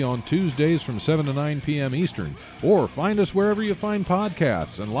wwsu1069.org on Tuesdays from 7 to 9 p.m. Eastern, or find us wherever you find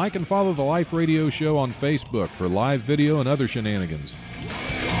podcasts, and like and follow the Life Radio Show on Facebook for live video and other shenanigans.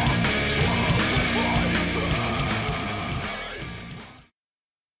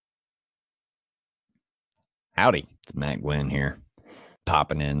 Howdy, it's Matt Gwynn here,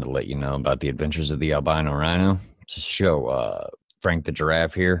 popping in to let you know about the adventures of the albino rhino. It's a show Frank the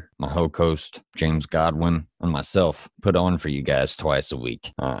Giraffe here, my co-host James Godwin, and myself put on for you guys twice a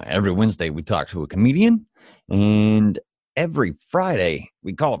week. Every Wednesday we talk to a comedian, and every Friday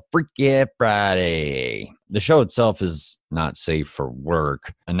we call it Freak Yeah Friday. The show itself is not safe for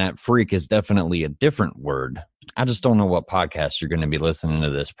work, and that freak is definitely a different word. I just don't know what podcast you're going to be listening to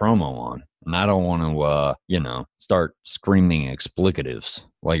this promo on. And I don't want to, start screaming explicatives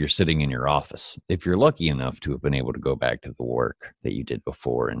while you're sitting in your office. If you're lucky enough to have been able to go back to the work that you did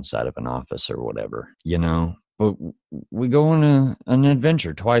before inside of an office or whatever, But we go on an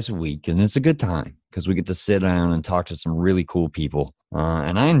adventure twice a week, and it's a good time because we get to sit down and talk to some really cool people.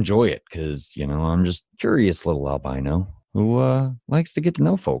 And I enjoy it because, I'm just curious little albino who likes to get to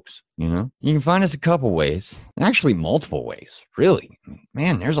know folks, You can find us a couple ways, actually multiple ways, really.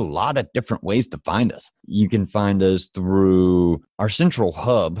 Man, there's a lot of different ways to find us. You can find us through our central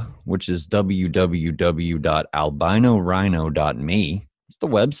hub, which is www.albinorhino.me. It's the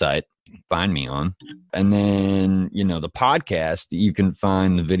website you can find me on. And then, the podcast, you can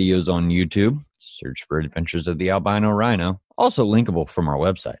find the videos on YouTube. Search for Adventures of the Albino Rhino. Also linkable from our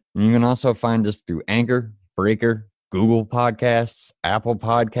website. And you can also find us through Anchor, Breaker, Google Podcasts, Apple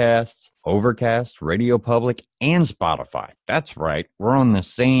Podcasts, Overcast, Radio Public, and Spotify. That's right. We're on the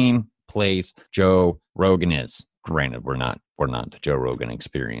same place Joe Rogan is. Granted, we're not the Joe Rogan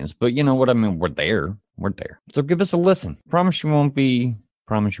Experience, but you know what I mean? We're there. So give us a listen. Promise you won't be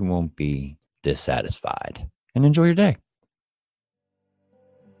dissatisfied. And enjoy your day.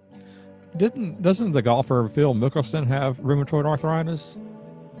 Doesn't the golfer Phil Mickelson have rheumatoid arthritis?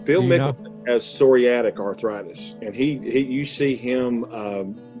 Phil Mickelson has psoriatic arthritis, and you see him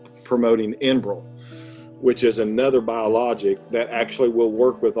promoting Enbrel, which is another biologic that actually will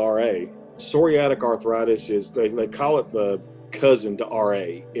work with RA. Psoriatic arthritis is, they call it the cousin to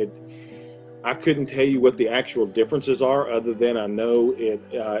RA. I couldn't tell you what the actual differences are, other than I know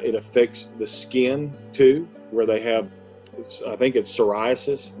it affects the skin too, where they have, I think it's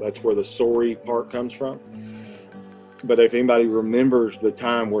psoriasis. That's where the psori part comes from. But if anybody remembers the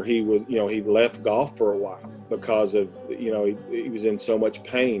time where he left golf for a while because of, he was in so much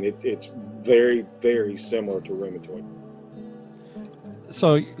pain, it's very, very similar to rheumatoid.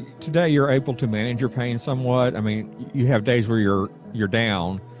 So today you're able to manage your pain somewhat. I mean, you have days where you're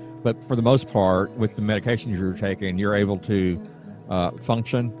down, but for the most part, with the medications you're taking, you're able to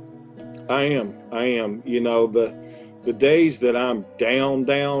function. I am. The days that I'm down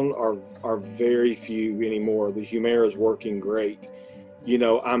are very few anymore. The Humira is working great.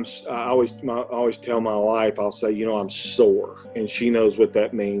 I always tell my wife, I'll say, I'm sore, and she knows what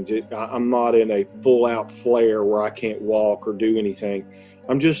that means. I'm not in a full out flare where I can't walk or do anything.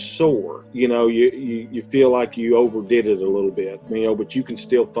 I'm just sore. You feel like you overdid it a little bit, but you can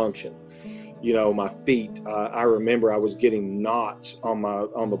still function. my feet. I remember I was getting knots on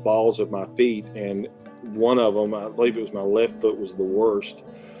the balls of my feet, and one of them, I believe it was my left foot, was the worst.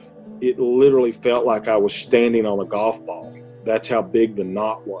 It literally felt like I was standing on a golf ball. That's how big the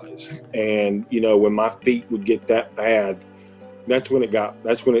knot was. And when my feet would get that bad, that's when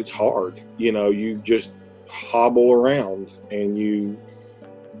it's hard. You just hobble around, and you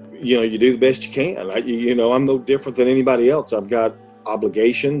do the best you can. I'm no different than anybody else. I've got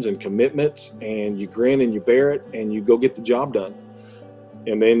obligations and commitments, and you grin and you bear it, and you go get the job done.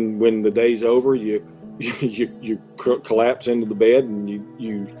 And then when the day's over, you collapse into the bed, and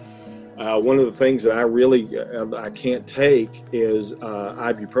you one of the things that I can't take is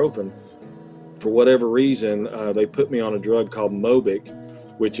ibuprofen. For whatever reason, they put me on a drug called Mobic,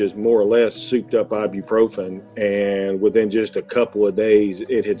 which is more or less souped up ibuprofen, and within just a couple of days,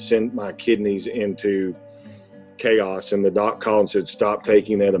 it had sent my kidneys into chaos. And the doc called and said, "Stop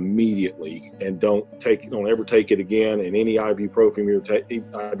taking that immediately, and don't ever take it again. And any ibuprofen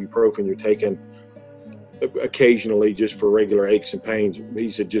you're taking occasionally just for regular aches and pains,"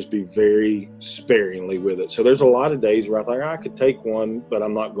 he said, "just be very sparingly with it." So there's a lot of days where I think I could take one, but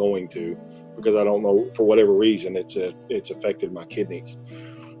I'm not going to, because I don't know, for whatever reason, it's affected my kidneys.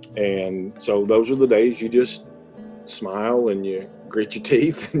 And so those are the days you just smile and you grit your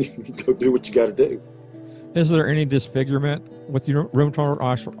teeth and you go do what you got to do. Is there any disfigurement with your rheumatoid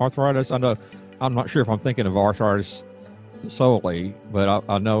arthritis? I know, I'm not sure if I'm thinking of arthritis solely, but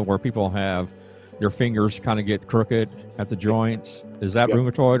I know where people have your fingers kind of get crooked at the joints. Is that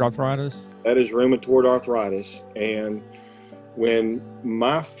rheumatoid arthritis? That is rheumatoid arthritis. And when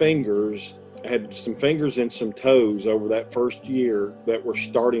my fingers, I had some fingers and some toes over that first year that were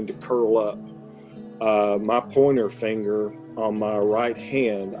starting to curl up. My pointer finger on my right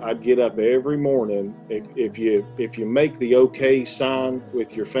hand, I'd get up every morning. If you make the OK sign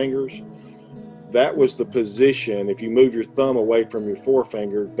with your fingers, that was the position. If you move your thumb away from your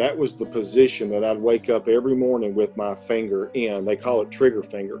forefinger, that was the position that I'd wake up every morning with my finger in. They call it trigger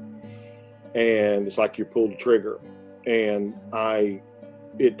finger. And it's like you pulled the trigger. And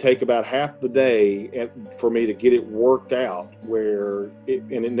it'd take about half the day for me to get it worked out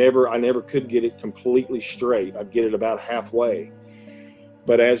I never could get it completely straight. I'd get it about halfway.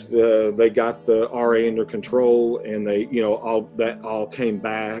 But as they got the RA under control, and all came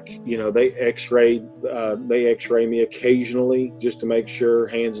back, they x-ray me occasionally just to make sure,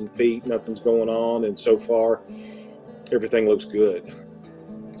 hands and feet, nothing's going on. And so far, everything looks good.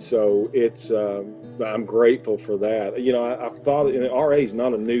 So I'm grateful for that. I thought RA is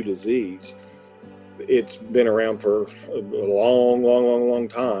not a new disease. It's been around for a long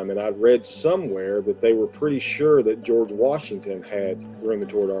time. And I read somewhere that they were pretty sure that George Washington had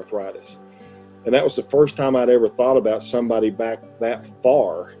rheumatoid arthritis. And that was the first time I'd ever thought about somebody back that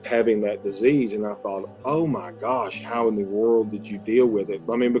far having that disease. And I thought, oh my gosh, how in the world did you deal with it?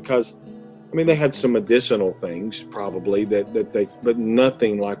 Because they had some medicinal things probably but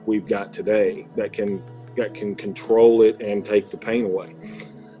nothing like we've got today that can control it and take the pain away.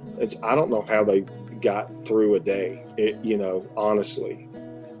 I don't know how they got through a day, honestly.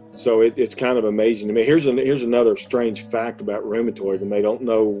 So it's kind of amazing to me. Here's another strange fact about rheumatoid, and they don't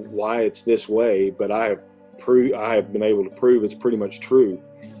know why it's this way, but I have been able to prove it's pretty much true.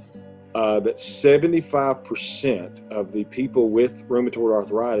 That 75% of the people with rheumatoid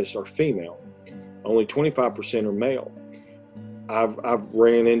arthritis are female. Only 25% are male. I've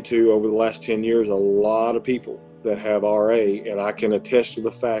ran into, over the last 10 years, a lot of people that have RA, and I can attest to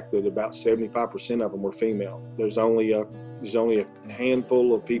the fact that about 75% of them were female. There's only a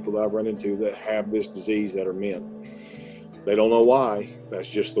handful of people that I've run into that have this disease that are men. They don't know why. That's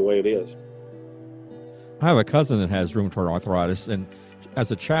just the way it is. I have a cousin that has rheumatoid arthritis, and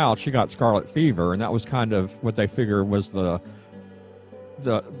as a child, she got scarlet fever, and that was kind of what they figured was the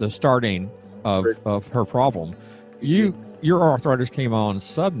starting of her problem. Your arthritis came on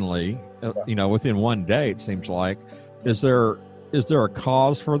suddenly, within one day, it seems like. Is there a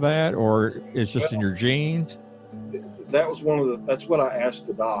cause for that, or it's just in your genes? That was that's what I asked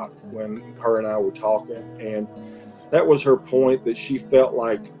the doc when her and I were talking, and that was her point, that she felt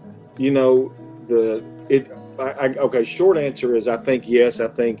like, short answer is I think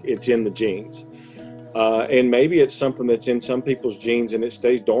it's in the genes. And maybe it's something that's in some people's genes and it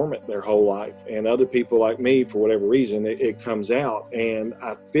stays dormant their whole life. And other people like me, for whatever reason, it comes out. And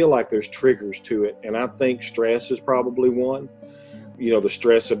I feel like there's triggers to it. And I think stress is probably one. The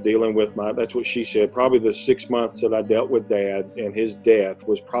stress of dealing with that's what she said, probably the 6 months that I dealt with Dad and his death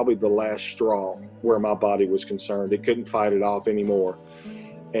was probably the last straw where my body was concerned. It couldn't fight it off anymore.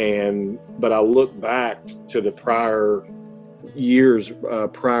 But I look back to the prior years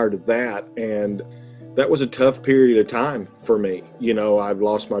prior to that, and that was a tough period of time for me. You know, I've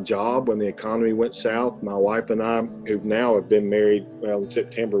lost my job when the economy went south. My wife and I, who now have been married, well, in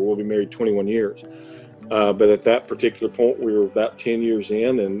September, we'll be married 21 years. But at that particular point, we were about 10 years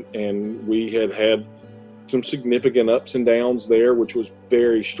in, and we had some significant ups and downs there, which was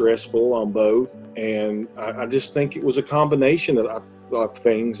very stressful on both. And I just think it was a combination of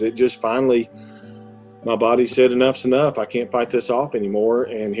things that just finally, my body said enough's enough. I can't fight this off anymore,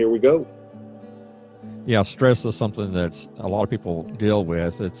 and here we go. Yeah, stress is something that a lot of people deal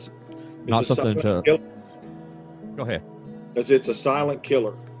with. It's not something to... Go ahead. It's a silent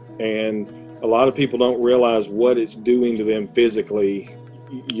killer, and a lot of people don't realize what it's doing to them physically.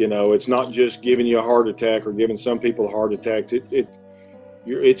 You know, it's not just giving you a heart attack or giving some people a heart attack.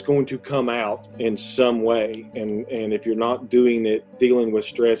 It's going to come out in some way, and if you're not dealing with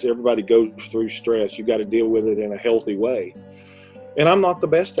stress, everybody goes through stress. You got to deal with it in a healthy way. And I'm not the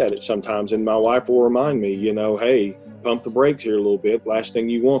best at it sometimes, and my wife will remind me, you know, hey, pump the brakes here a little bit. Last thing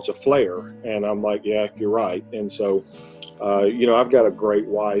you want's a flare. And I'm like, yeah, you're right. And so, you know, I've got a great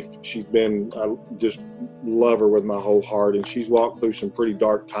wife. I just love her with my whole heart, and she's walked through some pretty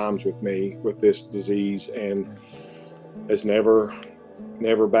dark times with me with this disease, and has never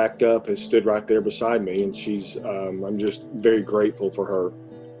backed up, has stood right there beside me. And I'm just very grateful for her.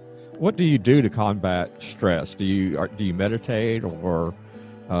 What do you do to combat stress? Do you meditate or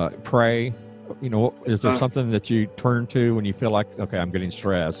pray? You know, is there something that you turn to when you feel like, okay, I'm getting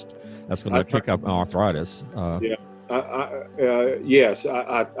stressed? That's going to kick up arthritis. Yeah. Yes,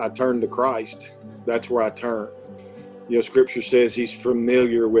 I turn to Christ. That's where I turn. You know, Scripture says He's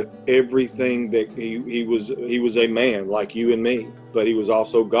familiar with everything that He was a man like you and me, but He was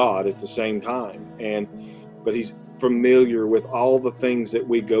also God at the same time. But He's familiar with all the things that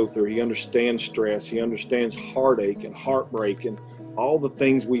we go through. He understands stress. He understands heartache and heartbreak and all the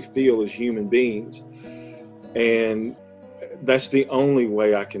things we feel as human beings. And that's the only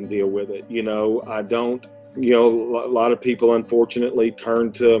way I can deal with it. You know, a lot of people unfortunately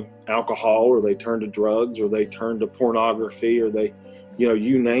turn to alcohol, or they turn to drugs, or they turn to pornography, or they, you know,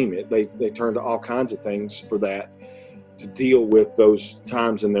 you name it. They turn to all kinds of things for that, to deal with those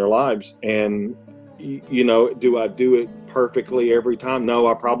times in their lives. And you know, do I do it perfectly every time? No,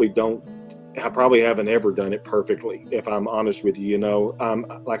 I probably don't. I probably haven't ever done it perfectly, if I'm honest with you. You know,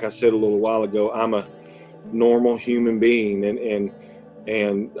 like I said a little while ago, I'm a normal human being,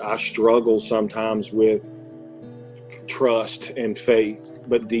 and I struggle sometimes with trust and faith.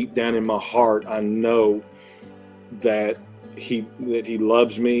 But deep down in my heart, I know that he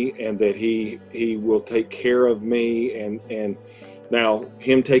loves me, and that he will take care of me, and now,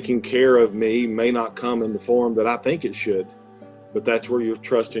 Him taking care of me may not come in the form that I think it should, but that's where your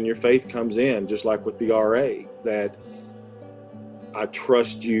trust and your faith comes in, just like with the RA, that I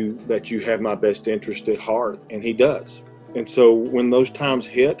trust you, that you have my best interest at heart, and He does. And so when those times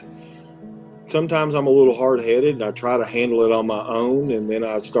hit, sometimes I'm a little hard-headed, and I try to handle it on my own, and then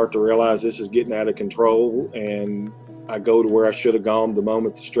I start to realize this is getting out of control, and I go to where I should have gone the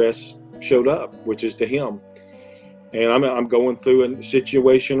moment the stress showed up, which is to Him. And I'm going through a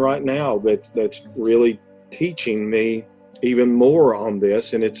situation right now that's really teaching me even more on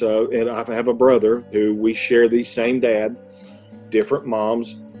this. And and I have a brother who we share the same dad, different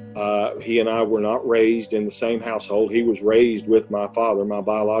moms. He and I were not raised in the same household. He was raised with my father, my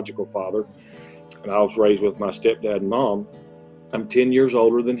biological father, and I was raised with my stepdad and mom. I'm 10 years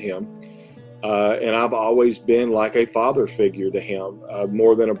older than him. And I've always been like a father figure to him,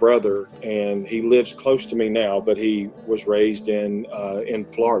 more than a brother. And he lives close to me now, but he was raised in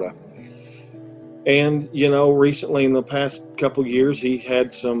Florida. And, you know, recently in the past couple of years, he's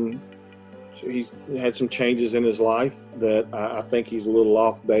had some changes in his life that I think he's a little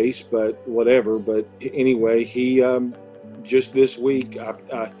off base, but whatever. But anyway, he just this week,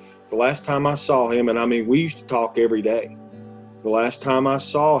 the last time I saw him, and I mean, we used to talk every day. The last time I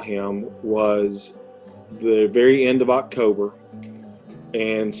saw him was the very end of October.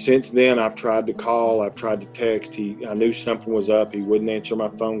 And since then, I've tried to call, I've tried to text. I knew something was up. He wouldn't answer my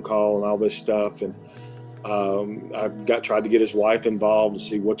phone call and all this stuff. And I've tried to get his wife involved to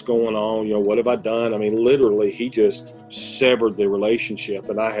see what's going on. You know, what have I done? I mean, literally, he just severed the relationship,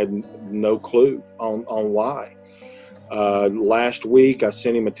 and I had no clue on why. Last week, I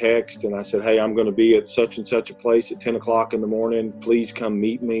sent him a text and I said, hey, I'm going to be at such and such a place at 10 o'clock in the morning. Please come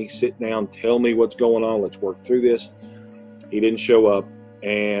meet me, sit down, tell me what's going on. Let's work through this. He didn't show up.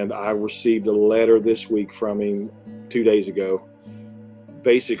 And I received a letter this week from him 2 days ago,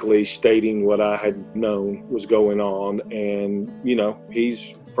 basically stating what I had known was going on. And, you know,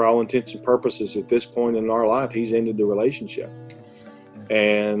 he's for all intents and purposes at this point in our life, he's ended the relationship.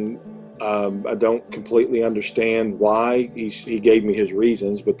 And I don't completely understand why. He gave me his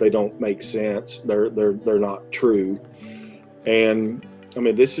reasons, but they don't make sense. They're not true. And I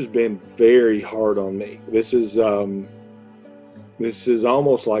mean, this has been very hard on me. This is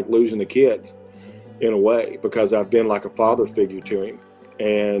almost like losing a kid in a way, because I've been like a father figure to him.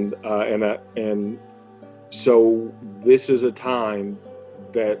 And so this is a time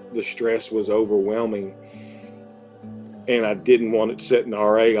that the stress was overwhelming, and I didn't want it setting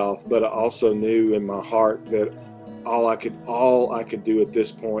RA off, but I also knew in my heart that all I could do at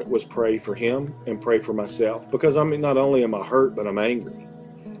this point was pray for him and pray for myself, because I mean, not only am I hurt, but I'm angry.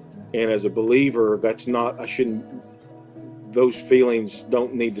 And as a believer, those feelings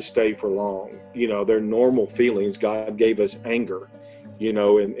don't need to stay for long. You know, they're normal feelings. God gave us anger, you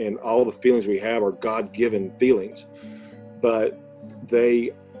know, and all the feelings we have are God-given feelings, but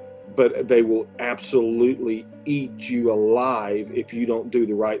they will absolutely eat you alive if you don't do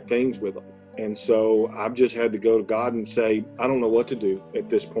the right things with them. And so I've just had to go to God and say, I don't know what to do at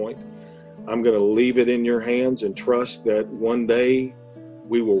this point. I'm going to leave it in your hands and trust that one day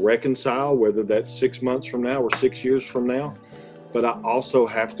we will reconcile, whether that's 6 months from now or 6 years from now. But I also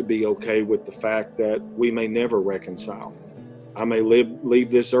have to be okay with the fact that we may never reconcile. I may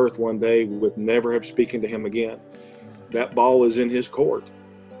leave this earth one day with never have spoken to him again. That ball is in his court.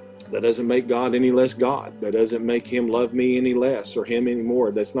 That doesn't make God any less God. That doesn't make him love me any less or him any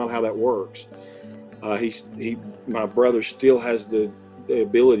more. That's not how that works. My brother still has the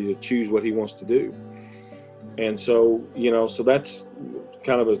ability to choose what he wants to do. And so, you know, so that's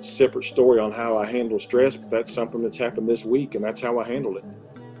kind of a separate story on how I handle stress, but that's something that's happened this week, and that's how I handled it.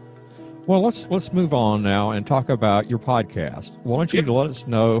 Well, let's move on now and talk about your podcast. Why don't you let us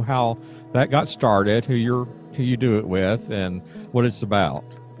know how that got started, who you do it with, and what it's about?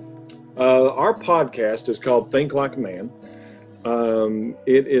 Our podcast is called Think Like a Man.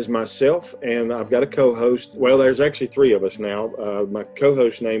 It is myself, and I've got a co-host. Well, there's actually three of us now. My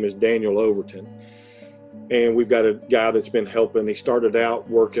co-host name is Daniel Overton, and we've got a guy that's been helping. He started out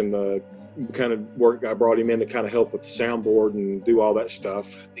working the kind of work. I brought him in to kind of help with the soundboard and do all that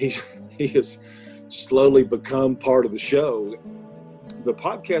stuff. He has slowly become part of the show. The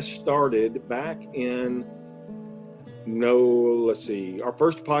podcast started back in our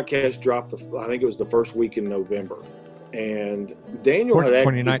first podcast dropped, I think it was the first week in November. And Daniel had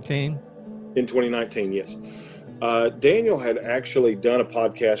 2019? In 2019, yes. Daniel had actually done a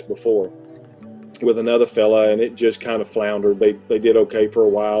podcast before with another fella, and it just kind of floundered. They did okay for a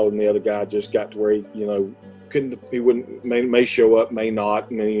while, and the other guy just got to where he may show up, may not,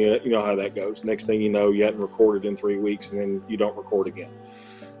 and then you know how that goes. Next thing you know, you hadn't recorded in 3 weeks, and then you don't record again.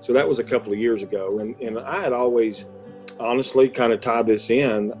 So that was a couple of years ago, and I had always honestly kind of tied this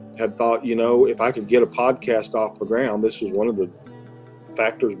in, had thought, you know, if I could get a podcast off the ground, this was one of the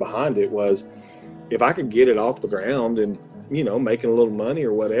factors behind it, was if I could get it off the ground and, you know, making a little money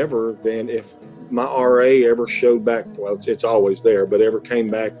or whatever, then if my RA ever showed back, well, it's always there, but ever came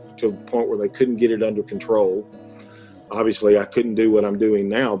back to the point where they couldn't get it under control, obviously I couldn't do what I'm doing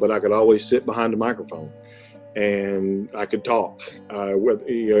now, but I could always sit behind a microphone and I could talk,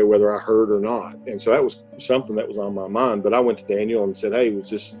 whether I heard or not. And so that was something that was on my mind. But I went to Daniel and said, hey,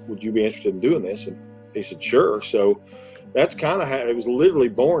 would you be interested in doing this? And he said, sure. So that's kind of how it was, literally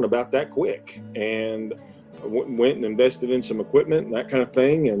born about that quick. And I went and invested in some equipment and that kind of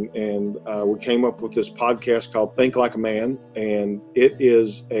thing. And we came up with this podcast called Think Like a Man. And it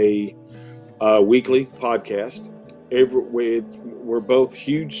is a weekly podcast. We're both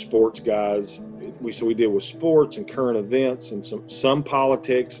huge sports guys. So we deal with sports and current events and some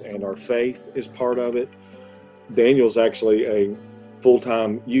politics, and our faith is part of it. Daniel's actually a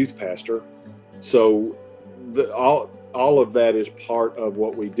full-time youth pastor. So all of that is part of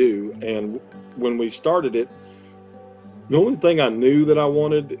what we do. And when we started it, the only thing I knew that I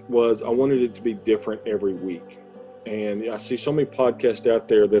wanted it to be different every week. And I see so many podcasts out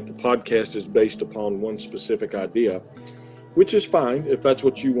there that the podcast is based upon one specific idea, which is fine if that's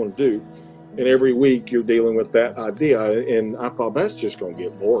what you want to do. And every week you're dealing with that idea. And I thought that's just going to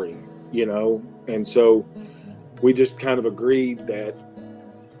get boring, you know? And so we just kind of agreed that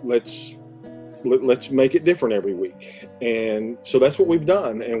let's make it different every week. And so that's what we've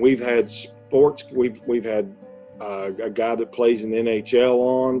done. And we've had sports. We've had a guy that plays in the NHL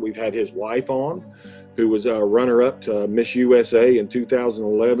on. We've had his wife on, who was a runner-up to Miss USA in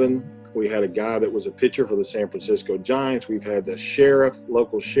 2011. We had a guy that was a pitcher for the San Francisco Giants. We've had the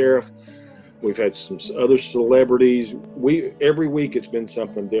local sheriff. We've had some other celebrities. Every week it's been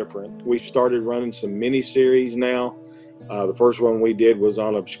something different. We've started running some mini series now. The first one we did was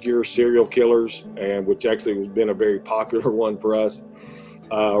on obscure serial killers, and which actually has been a very popular one for us.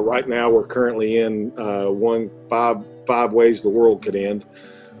 Right now, we're currently in five ways the world could end,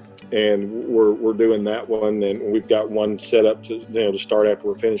 and we're doing that one, and we've got one set up to start after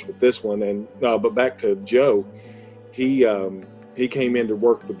we're finished with this one. And but back to Joe, he came in to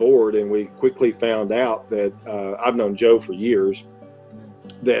work the board, and we quickly found out that I've known Joe for years.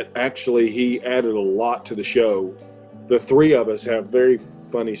 That actually he added a lot to the show. The three of us have very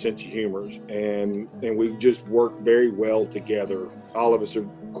funny sense of humors, and we just work very well together. All of us are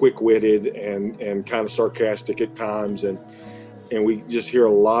quick-witted and kind of sarcastic at times, and we just hear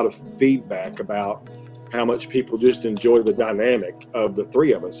a lot of feedback about how much people just enjoy the dynamic of the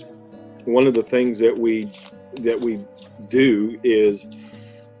three of us. One of the things that we do is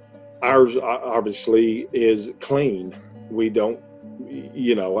ours obviously is clean. We don't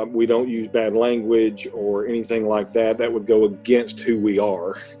use bad language or anything like that. That would go against who we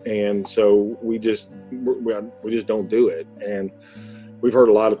are. And so we just don't do it. And we've heard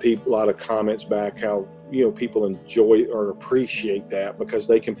a lot of comments back how, people enjoy or appreciate that because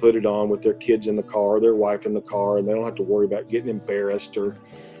they can put it on with their kids in the car, their wife in the car, and they don't have to worry about getting embarrassed or,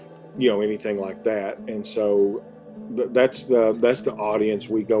 anything like that. And so that's the audience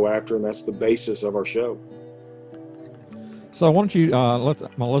we go after, and that's the basis of our show. So why don't you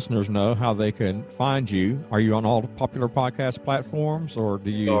let my listeners know how they can find you? Are you on all the popular podcast platforms, or do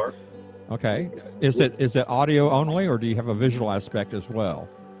you? Are. Okay. Is it audio only, or do you have a visual aspect as well?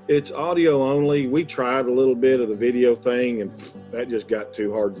 It's audio only. We tried a little bit of the video thing, and that just got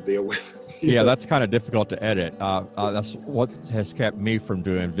too hard to deal with. Yeah, that's kind of difficult to edit. That's what has kept me from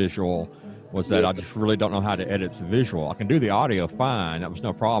doing visual. Was that I just really don't know how to edit the visual. I can do the audio fine. That was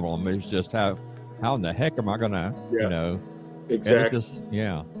no problem. It's just how in the heck am I going to, Exactly. This,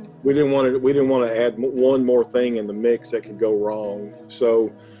 yeah. We didn't want to add one more thing in the mix that could go wrong.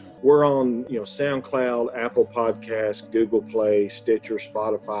 So we're on, SoundCloud, Apple Podcasts, Google Play, Stitcher,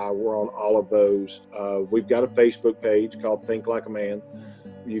 Spotify. We're on all of those. We've got a Facebook page called Think Like a Man.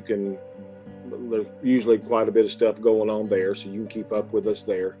 There's usually quite a bit of stuff going on there, so you can keep up with us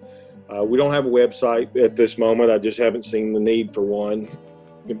there. We don't have a website at this moment. I just haven't seen the need for one.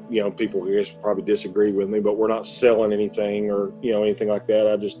 People I guess probably disagree with me, but we're not selling anything or, anything like that.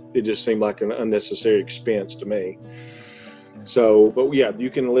 It just seemed like an unnecessary expense to me. So, but yeah,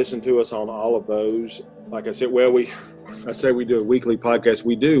 you can listen to us on all of those. Like I said, I say we do a weekly podcast.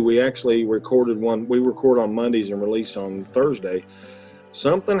 We actually recorded one. We record on Mondays and release on Thursday.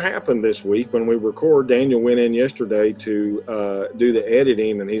 Something happened this week when we record. Daniel went in yesterday to do the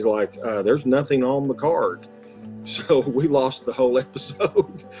editing, and he's like, there's nothing on the card. So we lost the whole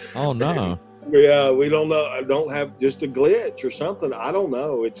episode. Oh no! We don't know. I don't have just a glitch or something. I don't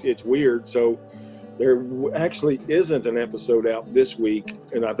know. It's weird. So there actually isn't an episode out this week,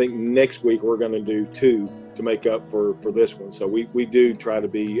 and I think next week we're going to do 2 to make up for this one. So we do try to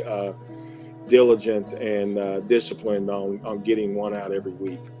be diligent and disciplined on getting one out every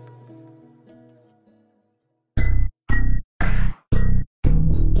week.